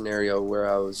that scenario where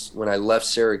when I left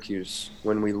Syracuse,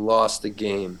 when we lost the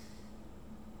game,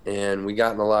 and we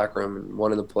got in the locker room, and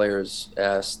one of the players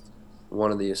asked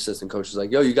one of the assistant coaches,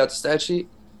 like, yo, you got the stat sheet?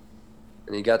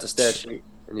 And he got the stat sheet,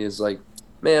 and he was like,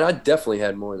 man, I definitely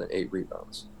had more than 8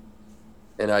 rebounds.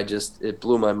 And it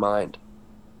blew my mind,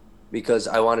 because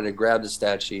I wanted to grab the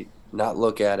stat sheet, not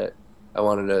look at it. I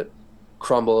wanted to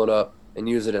crumble it up and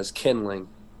use it as kindling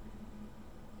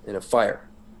in a fire,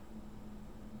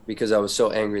 because I was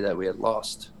so angry that we had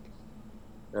lost.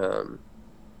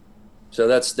 So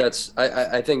that's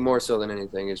I think more so than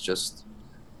anything is just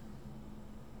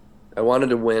I wanted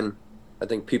to win. I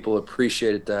think people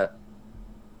appreciated that.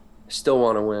 I still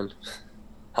want to win.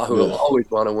 I will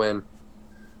always want to win,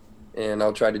 and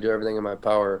I'll try to do everything in my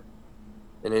power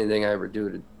and anything I ever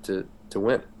do to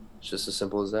win. It's just as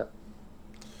simple as that.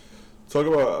 Talk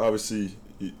about, obviously,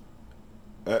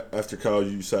 after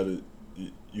college, you decided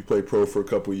you played pro for a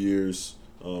couple of years.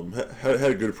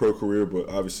 Had a good pro career, but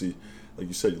obviously, like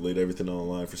you said, you laid everything on the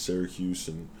line for Syracuse,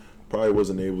 and probably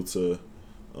wasn't able to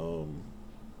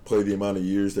play the amount of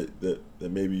years that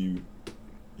maybe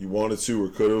you wanted to or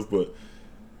could have. But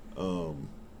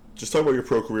just talk about your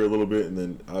pro career a little bit, and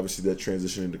then obviously that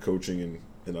transition into coaching,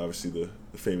 and obviously the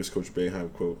famous Coach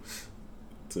Boeheim quote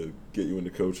to get you into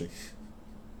coaching.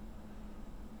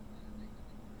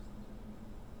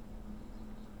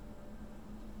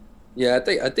 Yeah,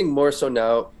 I think more so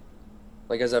now,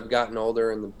 like as I've gotten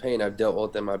older and the pain I've dealt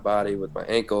with in my body with my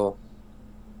ankle,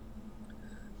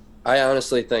 I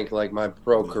honestly think like my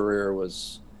pro career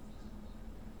was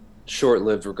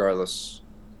short-lived regardless.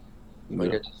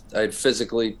 Like I'd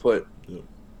physically put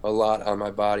a lot on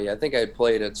my body. I think I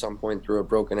played at some point through a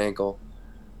broken ankle,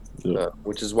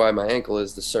 which is why my ankle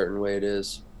is the certain way it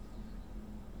is.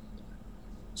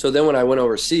 So then when I went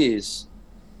overseas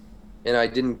and I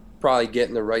didn't probably get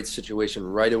in the right situation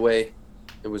right away,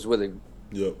 it was it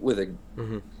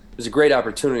was a great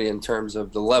opportunity in terms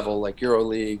of the level, like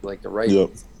EuroLeague, like the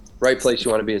right place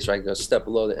you want to be. It's like a step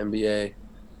below the NBA,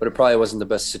 but it probably wasn't the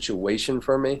best situation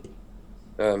for me.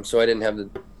 So I didn't have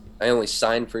I only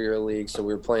signed for EuroLeague, so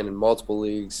we were playing in multiple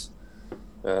leagues.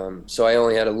 So I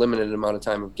only had a limited amount of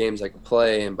time of games I could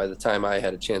play, and by the time I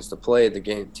had a chance to play, the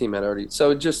team had already.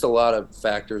 So just a lot of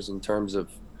factors in terms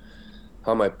of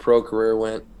how my pro career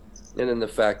went, and then the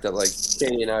fact that like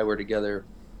Katie and I were together,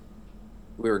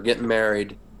 we were getting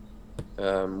married.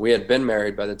 We had been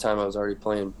married by the time I was already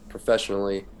playing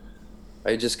professionally.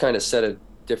 I just kind of set a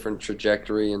different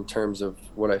trajectory in terms of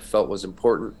what I felt was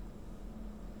important.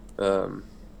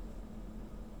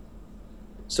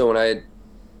 So when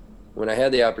I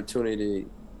had the opportunity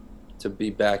to be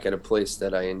back at a place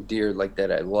that I endeared, like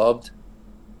that I loved,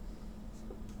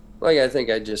 like I think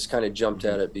I just kind of jumped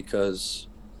at it because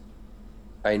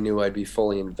I knew I'd be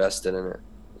fully invested in it.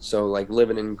 So like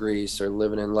living in Greece or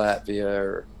living in Latvia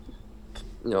or,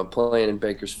 playing in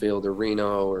Bakersfield or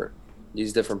Reno or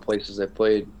these different places I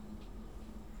played,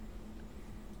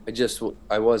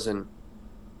 I wasn't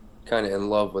kind of in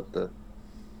love with the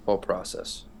whole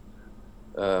process.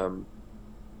 I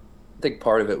think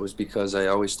part of it was because I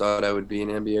always thought I would be an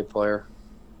NBA player.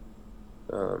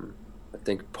 I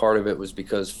think part of it was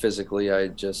because physically I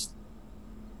just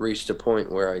reached a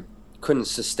point where I couldn't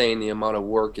sustain the amount of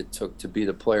work it took to be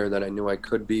the player that I knew I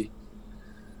could be.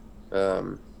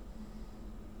 So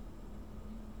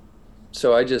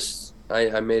I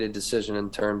made a decision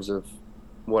in terms of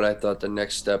what I thought the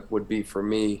next step would be for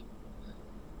me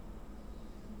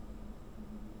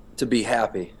to be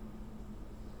happy.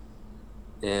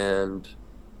 And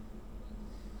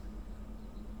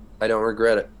I don't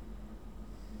regret it.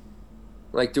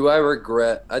 Like, do I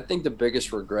regret? I think the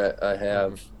biggest regret I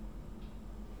have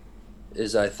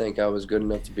is I think I was good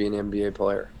enough to be an NBA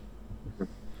player.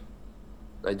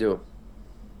 I do.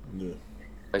 Yeah.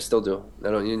 I still do.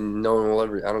 No one will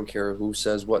ever. I don't care who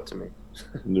says what to me.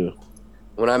 Yeah.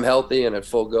 When I'm healthy and at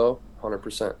full go,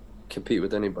 100% compete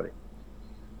with anybody.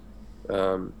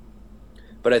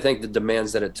 But I think the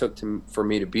demands that it took for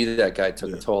me to be that guy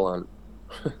took a toll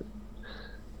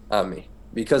on me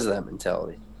because of that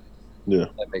mentality. Yeah,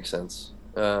 that makes sense.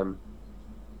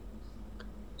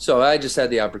 So I just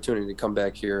had the opportunity to come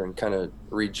back here and kind of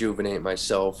rejuvenate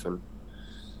myself and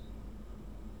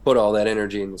put all that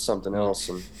energy into something else.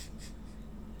 And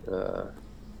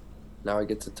now I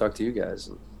get to talk to you guys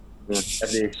and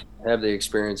have the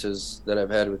experiences that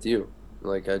I've had with you.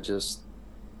 Like, I just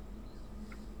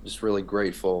really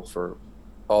grateful for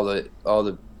all the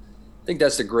I think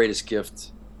that's the greatest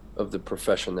gift of the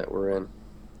profession that we're in.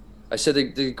 I said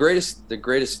the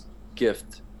greatest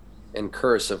gift and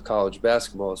curse of college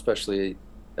basketball, especially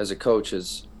as a coach,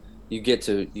 is you get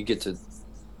to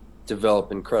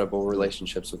develop incredible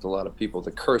relationships with a lot of people.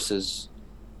 The curse is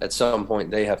at some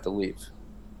point they have to leave.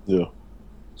 Yeah.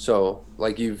 So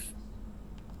like you've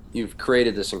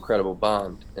created this incredible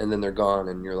bond, and then they're gone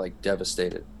and you're like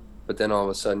devastated. But then all of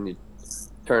a sudden you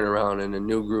turn around and a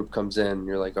new group comes in and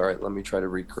you're like, all right, let me try to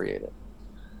recreate it.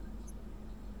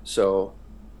 So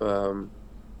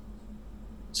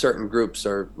certain groups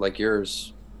are like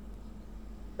yours,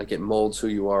 like it molds who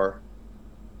you are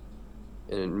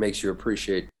and it makes you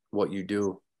appreciate what you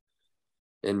do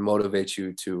and motivates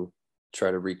you to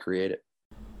try to recreate it.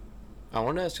 I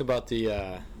want to ask about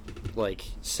the like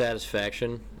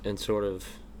satisfaction and sort of,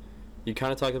 you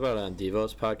kind of talked about it on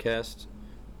Devo's podcast,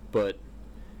 but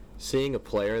seeing a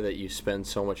player that you spend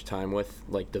so much time with,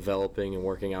 like developing and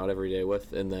working out every day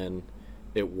with, and then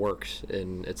it works,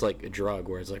 and it's like a drug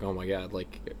where it's like, oh my god,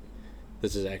 like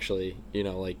this is actually, you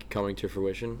know, like coming to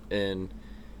fruition. And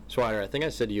Swider, I think I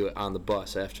said to you on the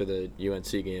bus after the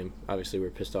UNC game, obviously we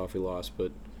were pissed off we lost,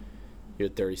 but you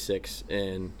had 36,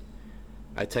 and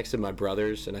I texted my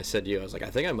brothers and I said to you, I was like, I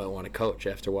think I might want to coach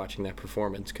after watching that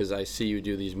performance, because I see you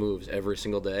do these moves every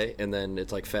single day, and then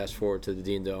it's like fast forward to the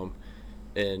Dean Dome,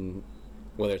 and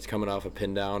whether it's coming off a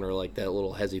pin down or like that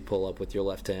little hezzy pull up with your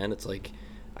left hand, it's like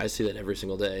I see that every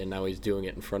single day, and now he's doing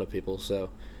it in front of people. So,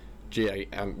 gee,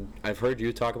 I've heard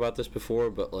you talk about this before,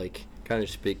 but like kind of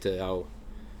speak to how,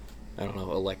 I don't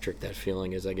know, electric that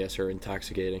feeling is, I guess, or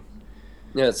intoxicating.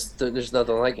 Yeah, there's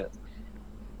nothing like it.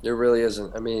 There really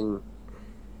isn't. I mean,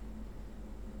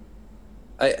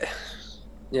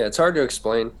 it's hard to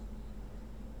explain,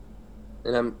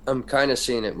 and I'm kind of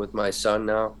seeing it with my son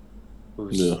now,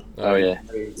 who's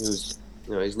who's,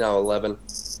 you know, he's now 11,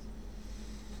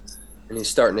 and he's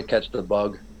starting to catch the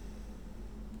bug.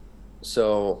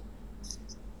 So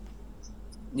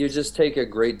you just take a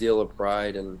great deal of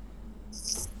pride in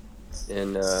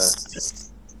the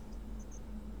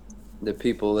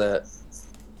people that,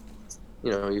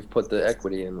 you know, you've put the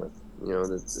equity in with, you know,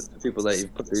 the people that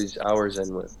you've put these hours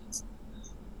in with.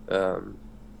 And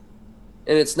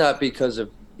it's not because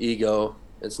of ego.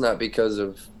 It's not because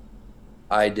of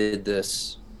I did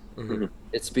this. Mm-hmm.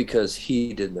 It's because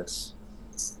he did this.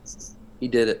 He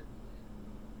did it.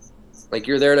 Like,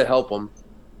 you're there to help him,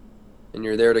 and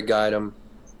you're there to guide him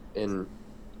and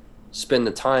spend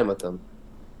the time with him.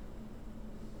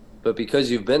 But because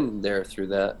you've been there through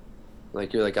that,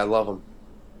 like, you're like, I love him.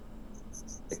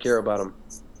 I care about him.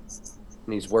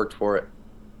 And he's worked for it.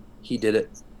 He did it.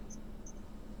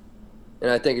 And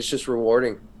I think it's just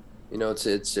rewarding. You know,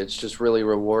 it's just really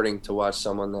rewarding to watch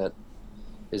someone that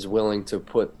is willing to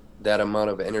put that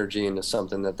amount of energy into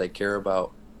something that they care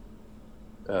about,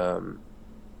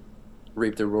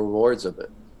 reap the rewards of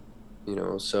it. You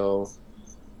know, so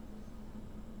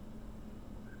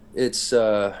it's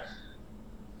it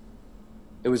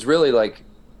was really like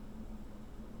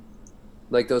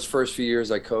those first few years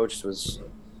I coached was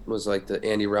like the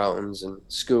Andy Routens and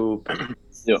Scoop and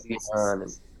Leon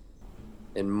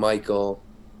and Michael.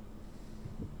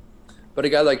 But a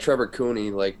guy like Trevor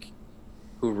Cooney, like,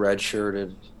 who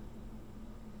redshirted,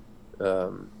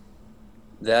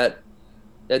 that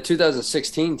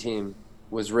 2016 team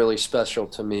was really special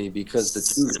to me, because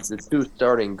the two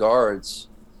starting guards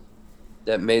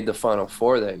that made the Final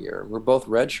Four that year were both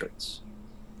redshirts.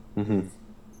 Mm-hmm.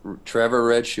 Trevor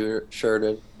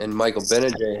redshirted, and Michael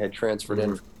Benajay had transferred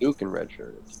in from Duke and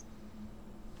redshirted.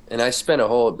 And I spent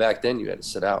back then you had to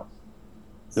sit out.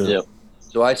 Yeah.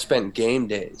 So I spent game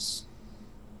days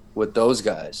with those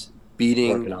guys,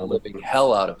 beating the living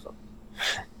hell out of them.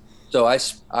 So I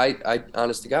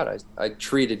honest to God, I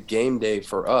treated game day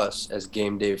for us as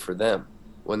game day for them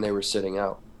when they were sitting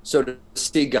out. So to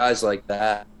see guys like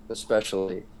that,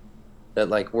 especially, that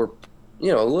like were,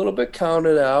 you know, a little bit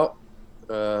counted out,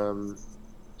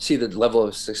 see the level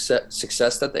of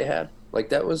success that they had, like,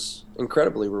 that was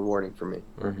incredibly rewarding for me.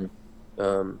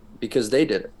 Mm-hmm. Because they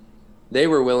did it. They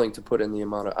were willing to put in the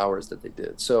amount of hours that they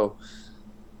did. So,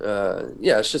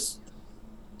 it's just,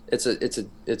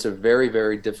 it's a very,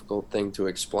 very difficult thing to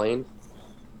explain.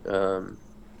 But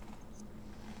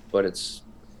it's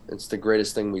the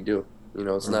greatest thing we do. You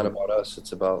know, it's not about us.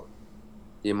 It's about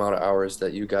the amount of hours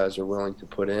that you guys are willing to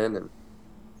put in, and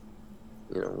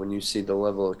when you see the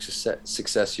level of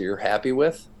success you're happy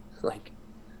with, like,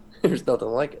 there's nothing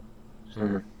like it.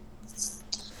 Mm-hmm.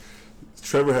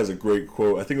 Trevor has a great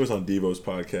quote. I think it was on Devo's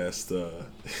podcast,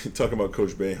 talking about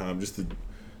Coach Boeheim, just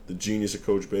the genius of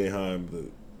Coach Boeheim,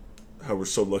 how we're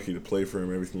so lucky to play for him,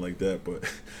 and everything like that. But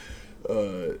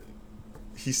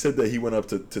he said that he went up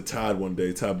to Todd one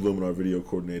day, Todd Blumen, our video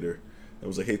coordinator, and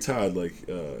was like, "Hey Todd, like,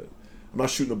 I'm not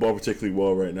shooting the ball particularly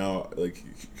well right now. Like,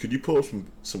 could you pull up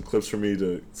some clips for me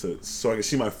so I can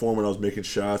see my form when I was making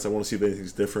shots? I want to see if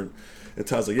anything's different." And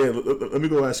Todd's like, "Yeah, let me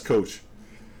go ask Coach."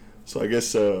 So I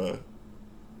guess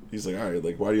he's like, "All right,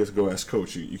 like, why do you have to go ask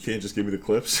Coach? You can't just give me the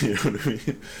clips." You know what I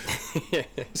mean?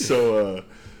 So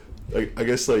I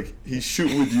guess, like, he's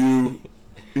shooting with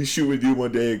you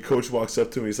one day, and Coach walks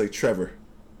up to him. He's like, "Trevor,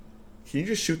 can you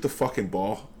just shoot the fucking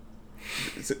ball?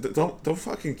 Don't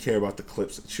fucking care about the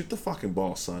clips. Shoot the fucking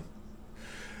ball, son."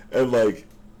 And, like,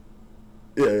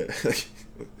 yeah,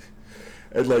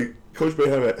 and, like, Coach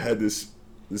Boeheim had this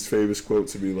famous quote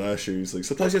to me last year. He's like,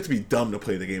 "Sometimes you have to be dumb to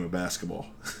play the game of basketball."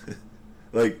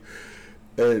 Like,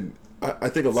 and I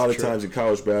think a lot of times in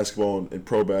college basketball and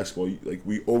pro basketball, like,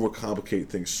 we overcomplicate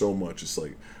things so much. It's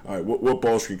like, all right, what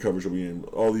ball screen coverage are we in?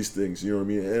 All these things, you know what I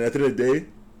mean? And at the end of the day,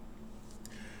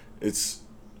 it's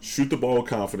shoot the ball with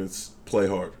confidence, play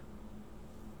hard,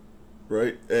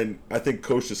 right? And I think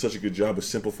Coach does such a good job of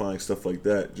simplifying stuff like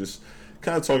that. Just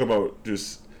kind of talk about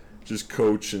just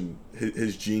Coach and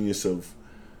his genius of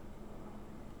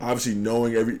obviously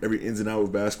knowing every ins and out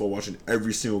of basketball, watching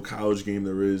every single college game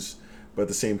there is, but at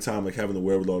the same time, like, having the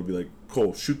wherewithal to be like,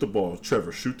 "Cole, shoot the ball.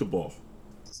 Trevor, shoot the ball."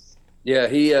 Yeah,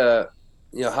 he,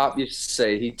 Hop used to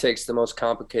say he takes the most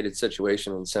complicated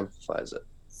situation and simplifies it.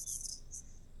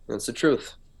 And it's the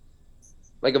truth.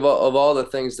 Like, of all the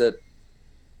things that,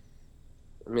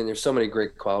 I mean, there's so many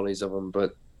great qualities of him,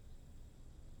 but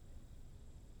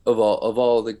of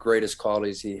all the greatest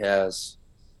qualities he has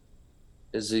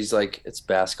is he's like, it's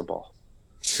basketball.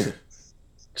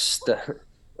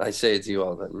 I say it to you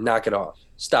all the time. Knock it off.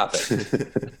 Stop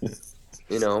it.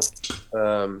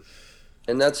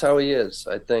 And that's how he is.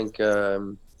 I think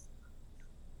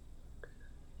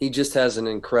he just has an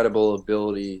incredible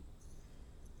ability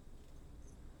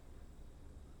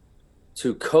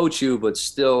to coach you, but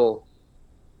still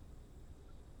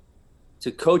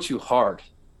to coach you hard.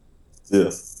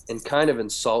 Yeah. And kind of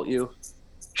insult you.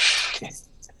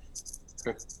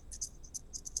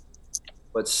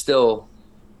 But still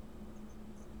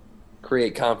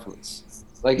create confidence.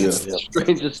 Like, it's the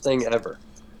strangest thing ever.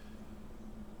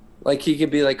 Like, he could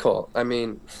be like, "Cole, I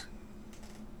mean,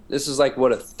 this is like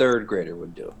what a third grader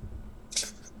would do.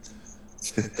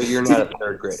 But you're not a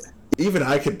third grader." Even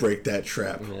I could break that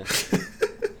trap. Yeah.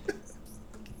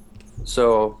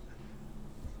 So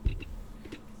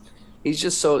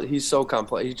he's so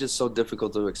complex. He's just so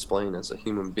difficult to explain as a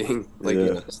human being.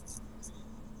 Like,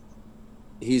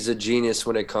 he's a genius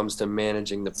when it comes to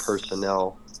managing the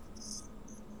personnel.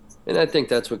 And I think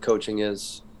that's what coaching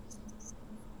is.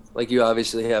 Like, you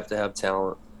obviously have to have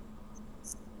talent.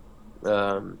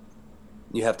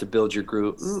 You have to build your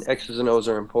group. X's and O's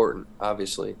are important,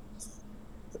 obviously.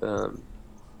 But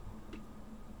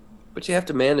you have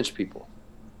to manage people.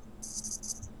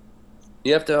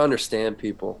 You have to understand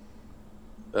people.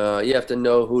 You have to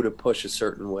know who to push a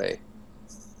certain way.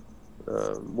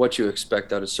 What you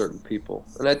expect out of certain people.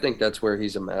 And I think that's where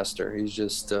he's a master. He's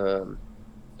just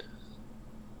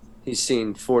he's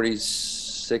seen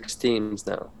 46 teams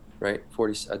now, right?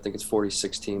 I think it's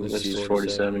 46 teams. This is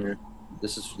 47.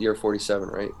 This is year 47,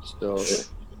 right? So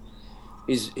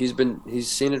he's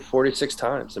seen it 46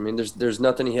 times. I mean, there's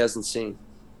nothing he hasn't seen.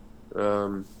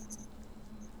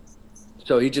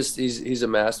 So he's a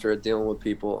master at dealing with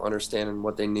people, understanding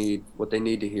what they need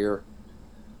to hear.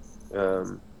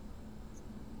 And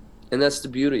that's the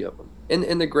beauty of him.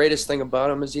 And the greatest thing about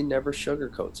him is he never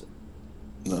sugarcoats it.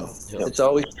 No. It's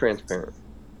always transparent.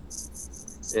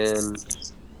 And,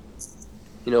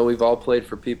 we've all played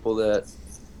for people that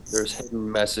there's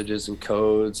hidden messages and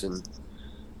codes, and,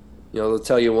 they'll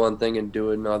tell you one thing and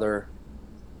do another.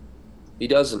 He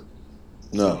doesn't.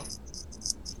 No.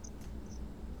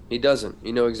 He doesn't.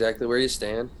 You know exactly where you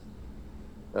stand.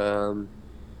 And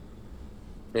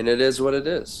it is what it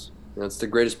is. It's the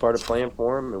greatest part of playing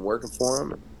for him and working for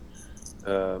him.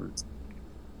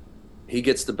 He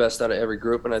gets the best out of every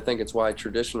group, and I think it's why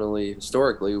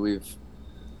historically, we've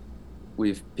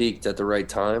peaked at the right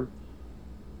time.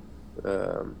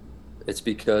 It's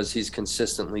because he's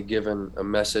consistently given a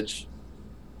message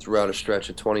throughout a stretch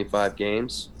of 25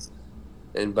 games,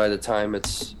 and by the time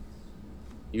it's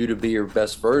you to be your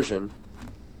best version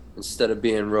instead of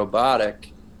being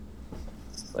robotic,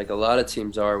 like a lot of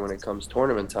teams are when it comes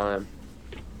tournament time,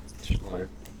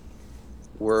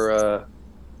 we're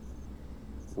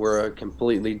a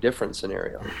completely different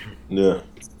scenario. Yeah.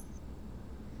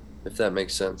 If that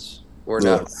makes sense. We're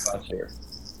not robots here.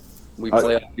 We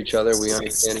play off each other. We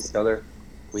understand each other.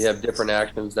 We have different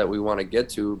actions that we want to get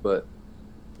to, but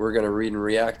we're going to read and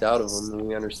react out of them, and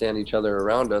we understand each other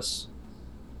around us,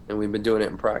 and we've been doing it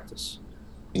in practice.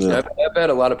 Yeah. I've had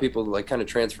a lot of people like kind of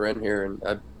transfer in here,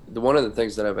 and one of the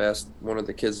things that I've asked one of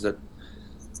the kids that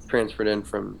transferred in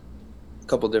from a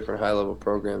couple different high-level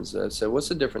programs, I said, what's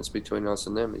the difference between us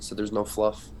and them? He said, there's no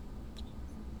fluff.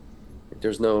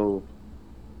 There's no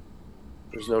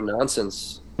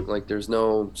nonsense. Like, there's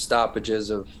no stoppages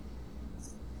of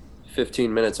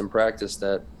 15 minutes in practice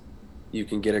that you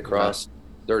can get across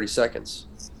 30 seconds.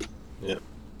 Yeah.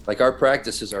 Like, our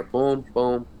practices are boom,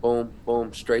 boom, boom,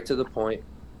 boom, straight to the point.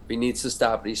 If he needs to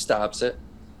stop it, he stops it.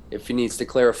 If he needs to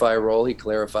clarify a role, he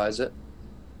clarifies it.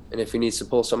 And if he needs to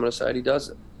pull someone aside, he does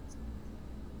it.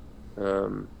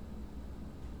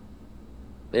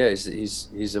 Yeah,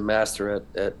 he's a master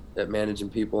at managing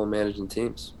people and managing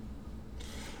teams.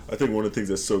 I think one of the things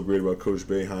that's so great about Coach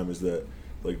Boeheim is that,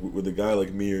 like, with a guy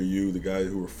like me or you, the guys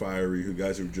who are fiery, the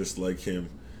guys who are just like him,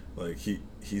 like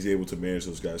he's able to manage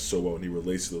those guys so well, and he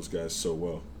relates to those guys so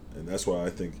well, and that's why I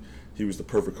think he was the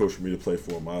perfect coach for me to play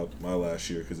for my last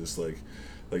year, because it's like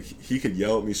he could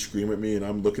yell at me, scream at me, and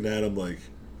I'm looking at him like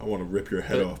I want to rip your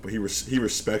head off, but he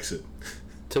respects it.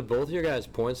 To both your guys'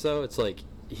 points, though, it's like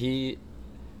he'll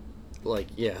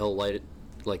light it,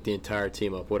 like, the entire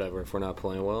team up, whatever, if we're not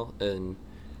playing well,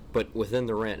 but within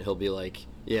the rant, he'll be like,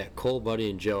 yeah, Cole, Buddy,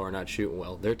 and Joe are not shooting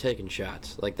well. They're taking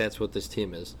shots. Like, that's what this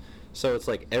team is. So it's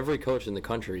like every coach in the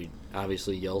country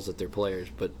obviously yells at their players,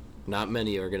 but not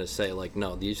many are going to say, like,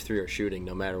 no, these three are shooting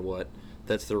no matter what.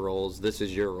 That's their roles. This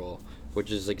is your role,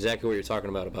 which is exactly what you're talking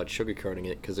about sugarcoating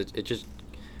it, because it just,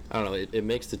 I don't know, it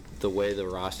makes the way the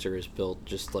roster is built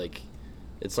just like,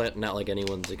 it's not like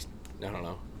anyone's,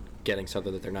 getting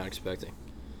something that they're not expecting.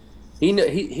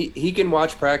 He can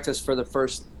watch practice for the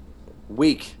first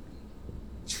week,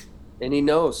 and he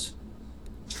knows.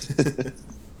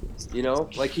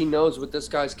 Like, he knows what this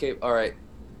guy's capable. All right,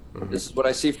 this is what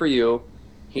I see for you.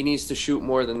 He needs to shoot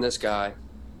more than this guy.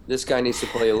 This guy needs to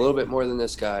play a little bit more than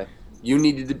this guy. You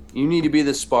need to be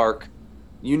the spark.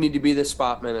 You need to be the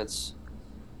spot minutes.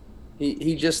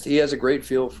 He has a great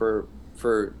feel for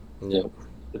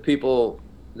the people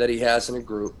that he has in a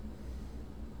group,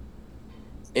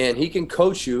 and he can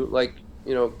coach you like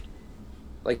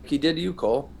he did to you,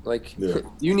 Cole. Like,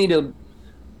 you need to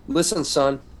listen,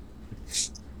 son.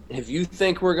 If you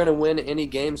think we're going to win any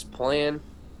games playing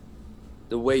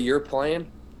the way you're playing,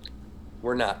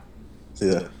 we're not.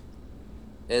 Yeah.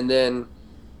 And then,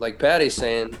 like Patty's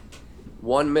saying,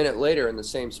 1 minute later in the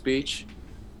same speech,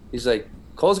 he's like,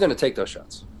 Cole's going to take those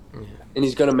shots. Yeah. And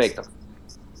he's going to make them.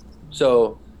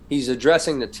 So he's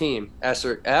addressing the team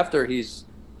after he's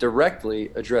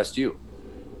directly addressed you.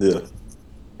 Yeah.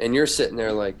 And you're sitting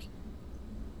there like,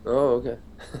 oh, okay.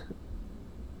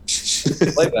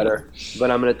 Play better,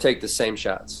 but I'm going to take the same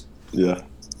shots. Yeah.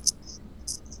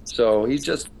 So he's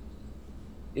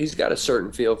got a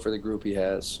certain feel for the group he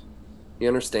has. He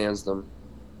understands them.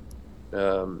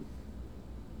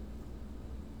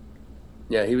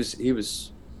 Yeah, he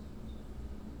was,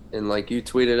 and like you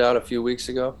tweeted out a few weeks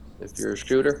ago, if you're a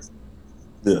shooter.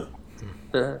 Yeah.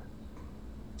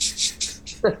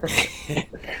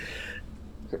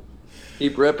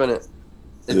 Keep ripping it.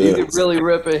 If you could really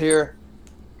rip it here,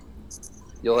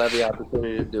 you'll have the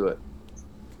opportunity to do it.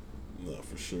 No,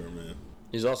 for sure, man.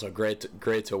 He's also great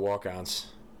to walk-ons.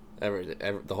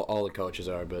 All the coaches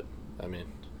are, but I mean,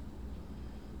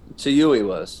 to you he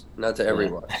was, not to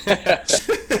everyone. Let's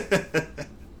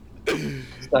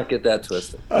not get that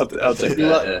twisted. I'll take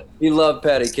that. He loved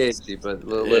Patty Casey, but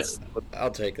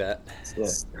I'll take that. Yeah.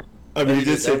 I mean, he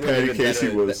did say Patty Casey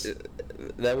was.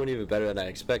 That went even better than I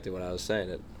expected when I was saying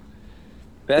it.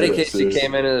 Patty Casey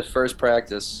came in his first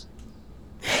practice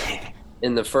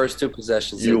in the first two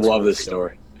possessions. You love this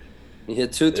story. He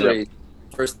hit 2 threes,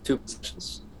 first two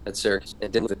possessions at Syracuse,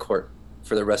 and didn't leave the court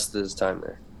for the rest of his time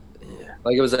there. Yeah.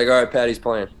 Like, it was like, all right, Patty's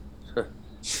playing.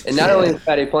 And not only is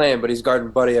Patty playing, but he's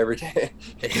guarding Buddy every day.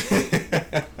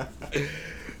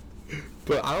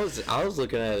 But I was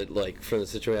looking at it like from the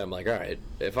situation. I'm like, all right,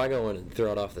 if I go in and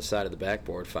throw it off the side of the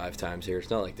backboard 5 times here, it's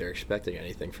not like they're expecting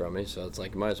anything from me. So it's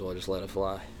like, might as well just let it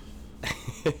fly.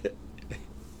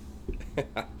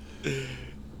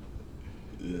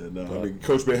 Yeah, no. I mean,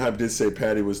 Coach Boeheim did say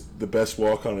Patty was the best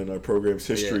walk-on in our program's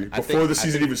history before the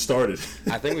season even started.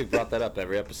 I think we brought that up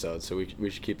every episode, so we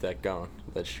should keep that going,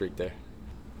 that streak there.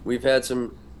 We've had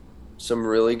some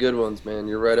really good ones, man.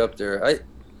 You're right up there.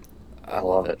 I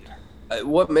love it.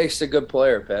 What makes a good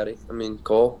player, Patty? I mean,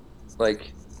 Cole,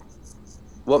 like,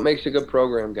 what makes a good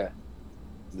program guy?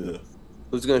 Yeah.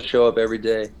 Who's going to show up every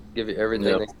day, give you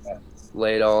everything, they got,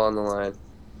 lay it all on the line?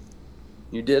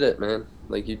 You did it, man.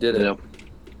 Like, you did it. Yep.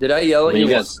 Did I yell at you?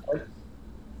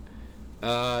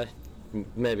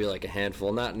 Maybe like a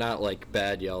handful. Not like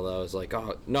bad yell though. I was like,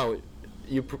 oh no,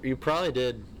 you probably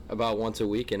did about once a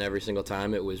week, and every single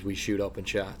time it was we shoot open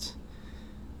shots.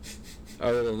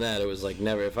 Other than that, it was like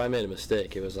never. If I made a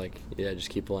mistake, it was like, yeah,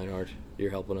 just keep playing hard. You're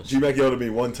helping us. G-Mac yelled at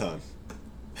me one time.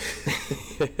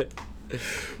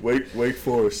 Wake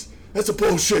Forest. That's a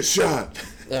bullshit shot.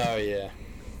 Oh yeah.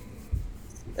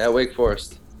 At Wake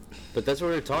Forest. But that's what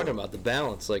we were talking about, the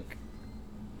balance. Like,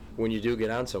 when you do get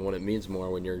on someone, it means more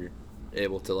when you're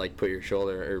able to, like, put your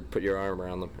shoulder or put your arm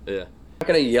around them. Yeah. I'm not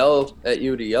going to yell at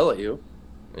you to yell at you.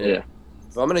 Yeah.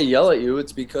 If I'm going to yell at you,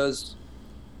 it's because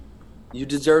you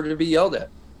deserve to be yelled at.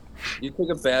 You took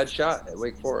a bad shot at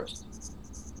Wake Forest.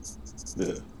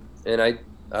 Yeah. And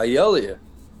I yelled at you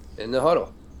in the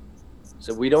huddle.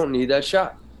 So we don't need that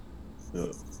shot. Yeah.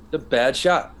 It's a bad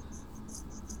shot.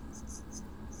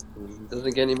 It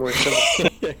doesn't get any more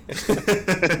simple.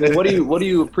 Well, what do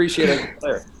you appreciate as a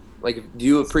player? Like, do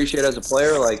you appreciate as a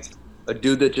player, like, a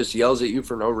dude that just yells at you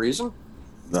for no reason?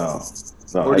 No.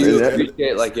 Or do you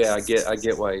appreciate, like, yeah, I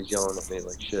get why he's yelling at me,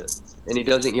 like, shit. And he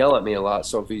doesn't yell at me a lot,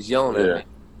 so if he's yelling at me,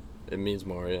 it means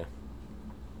more, yeah.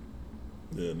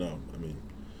 Yeah, no, I mean,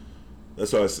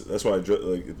 that's why I like at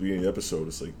the beginning of the episode,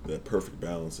 it's like that perfect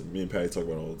balance, and me and Patty talk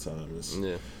about it all the time.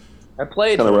 Yeah. I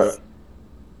played.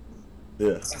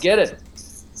 Yeah. I get it.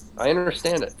 I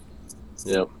understand it.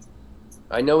 Yep.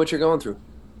 I know what you're going through.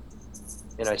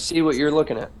 And I see what you're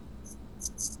looking at.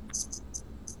 There's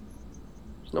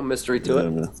no mystery to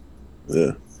it. Man.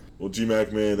 Yeah. Well,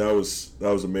 G-Mac, man, that was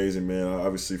amazing, man.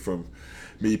 Obviously from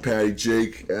me, Patty,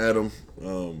 Jake, Adam,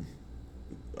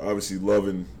 obviously love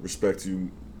and respect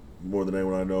you more than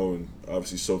anyone I know, and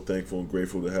obviously so thankful and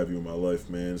grateful to have you in my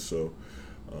life, man. So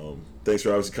thanks for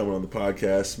obviously coming on the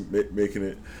podcast, making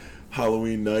it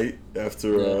Halloween night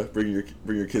after bringing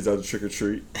your kids out to trick or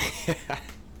treat.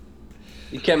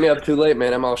 You kept me up too late,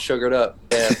 man. I'm all sugared up.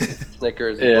 Yeah,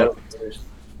 Snickers,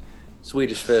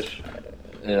 Swedish fish.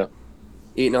 Yeah,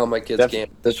 eating all my kids' game.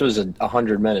 This was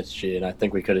 100 minutes, G, and I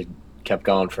think we could have kept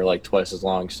going for like twice as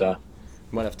long. So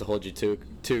might have to hold you to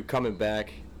coming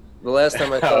back. The last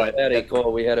time I saw Patty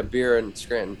Cole, we had a beer in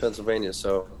Scranton, Pennsylvania.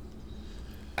 So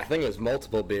I think it was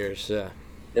multiple beers. Yeah,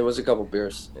 it was a couple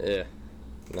beers. Yeah.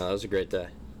 No, that was a great day.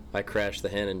 I crashed the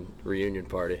Hannon reunion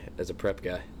party as a prep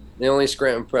guy. The only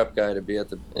Scranton prep guy to be at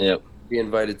be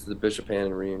invited to the Bishop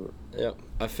Hannon reunion. Yep,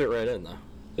 I fit right in though.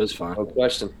 It was fun. No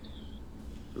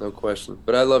question.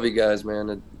 But I love you guys,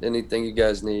 man. Anything you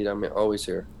guys need, I'm always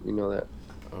here. You know that.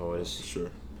 Always. Sure.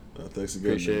 Thanks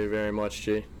again. Appreciate it very much,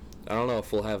 G. I don't know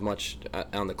if we'll have much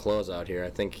on the close out here. I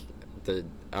think the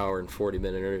hour and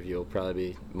 40-minute interview will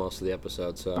probably be most of the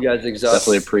episode. So you guys exhausted.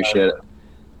 Definitely appreciate it.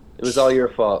 It was all your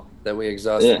fault that we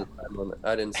exhausted the time limit.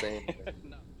 I didn't say anything.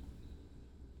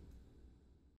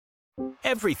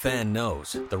 Every fan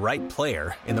knows the right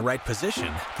player in the right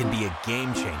position can be a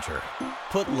game changer.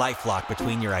 Put LifeLock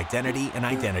between your identity and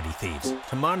identity thieves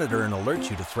to monitor and alert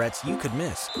you to threats you could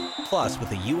miss. Plus,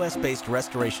 with a U.S.-based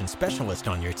restoration specialist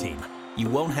on your team, you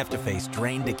won't have to face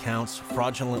drained accounts,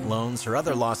 fraudulent loans, or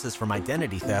other losses from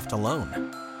identity theft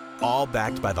alone. All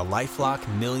backed by the LifeLock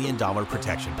 $1 Million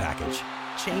Protection Package.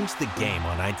 Change the game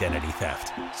on identity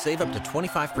theft. Save up to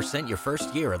 25% your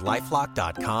first year at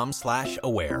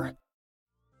LifeLock.com/aware.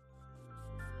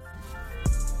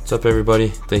 What's up, everybody?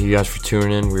 Thank you guys for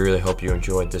tuning in. We really hope you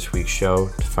enjoyed this week's show.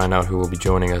 To find out who will be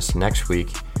joining us next week,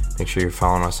 make sure you're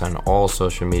following us on all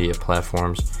social media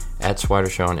platforms, at Swider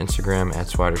Show on Instagram, at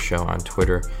Swider Show on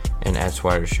Twitter, and at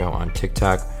Swider Show on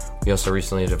TikTok. We also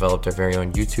recently developed our very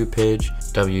own YouTube page,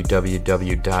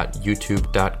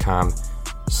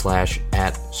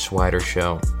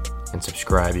 www.youtube.com/@SwiderShow, and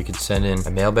subscribe. You can send in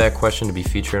a mailbag question to be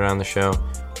featured on the show,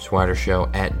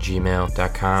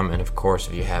 swidershow@gmail.com, and of course,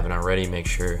 if you haven't already, make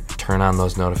sure to turn on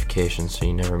those notifications so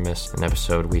you never miss an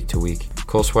episode week to week.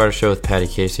 Cole Swider Show with Patty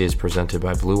Casey is presented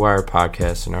by Blue Wire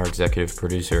Podcasts, and our executive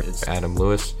producer is Adam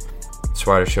Lewis.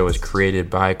 Swider Show is created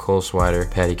by Cole Swider,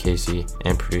 Patty Casey,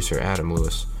 and producer Adam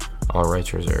Lewis. All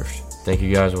rights reserved. Thank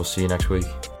you guys. We'll see you next week.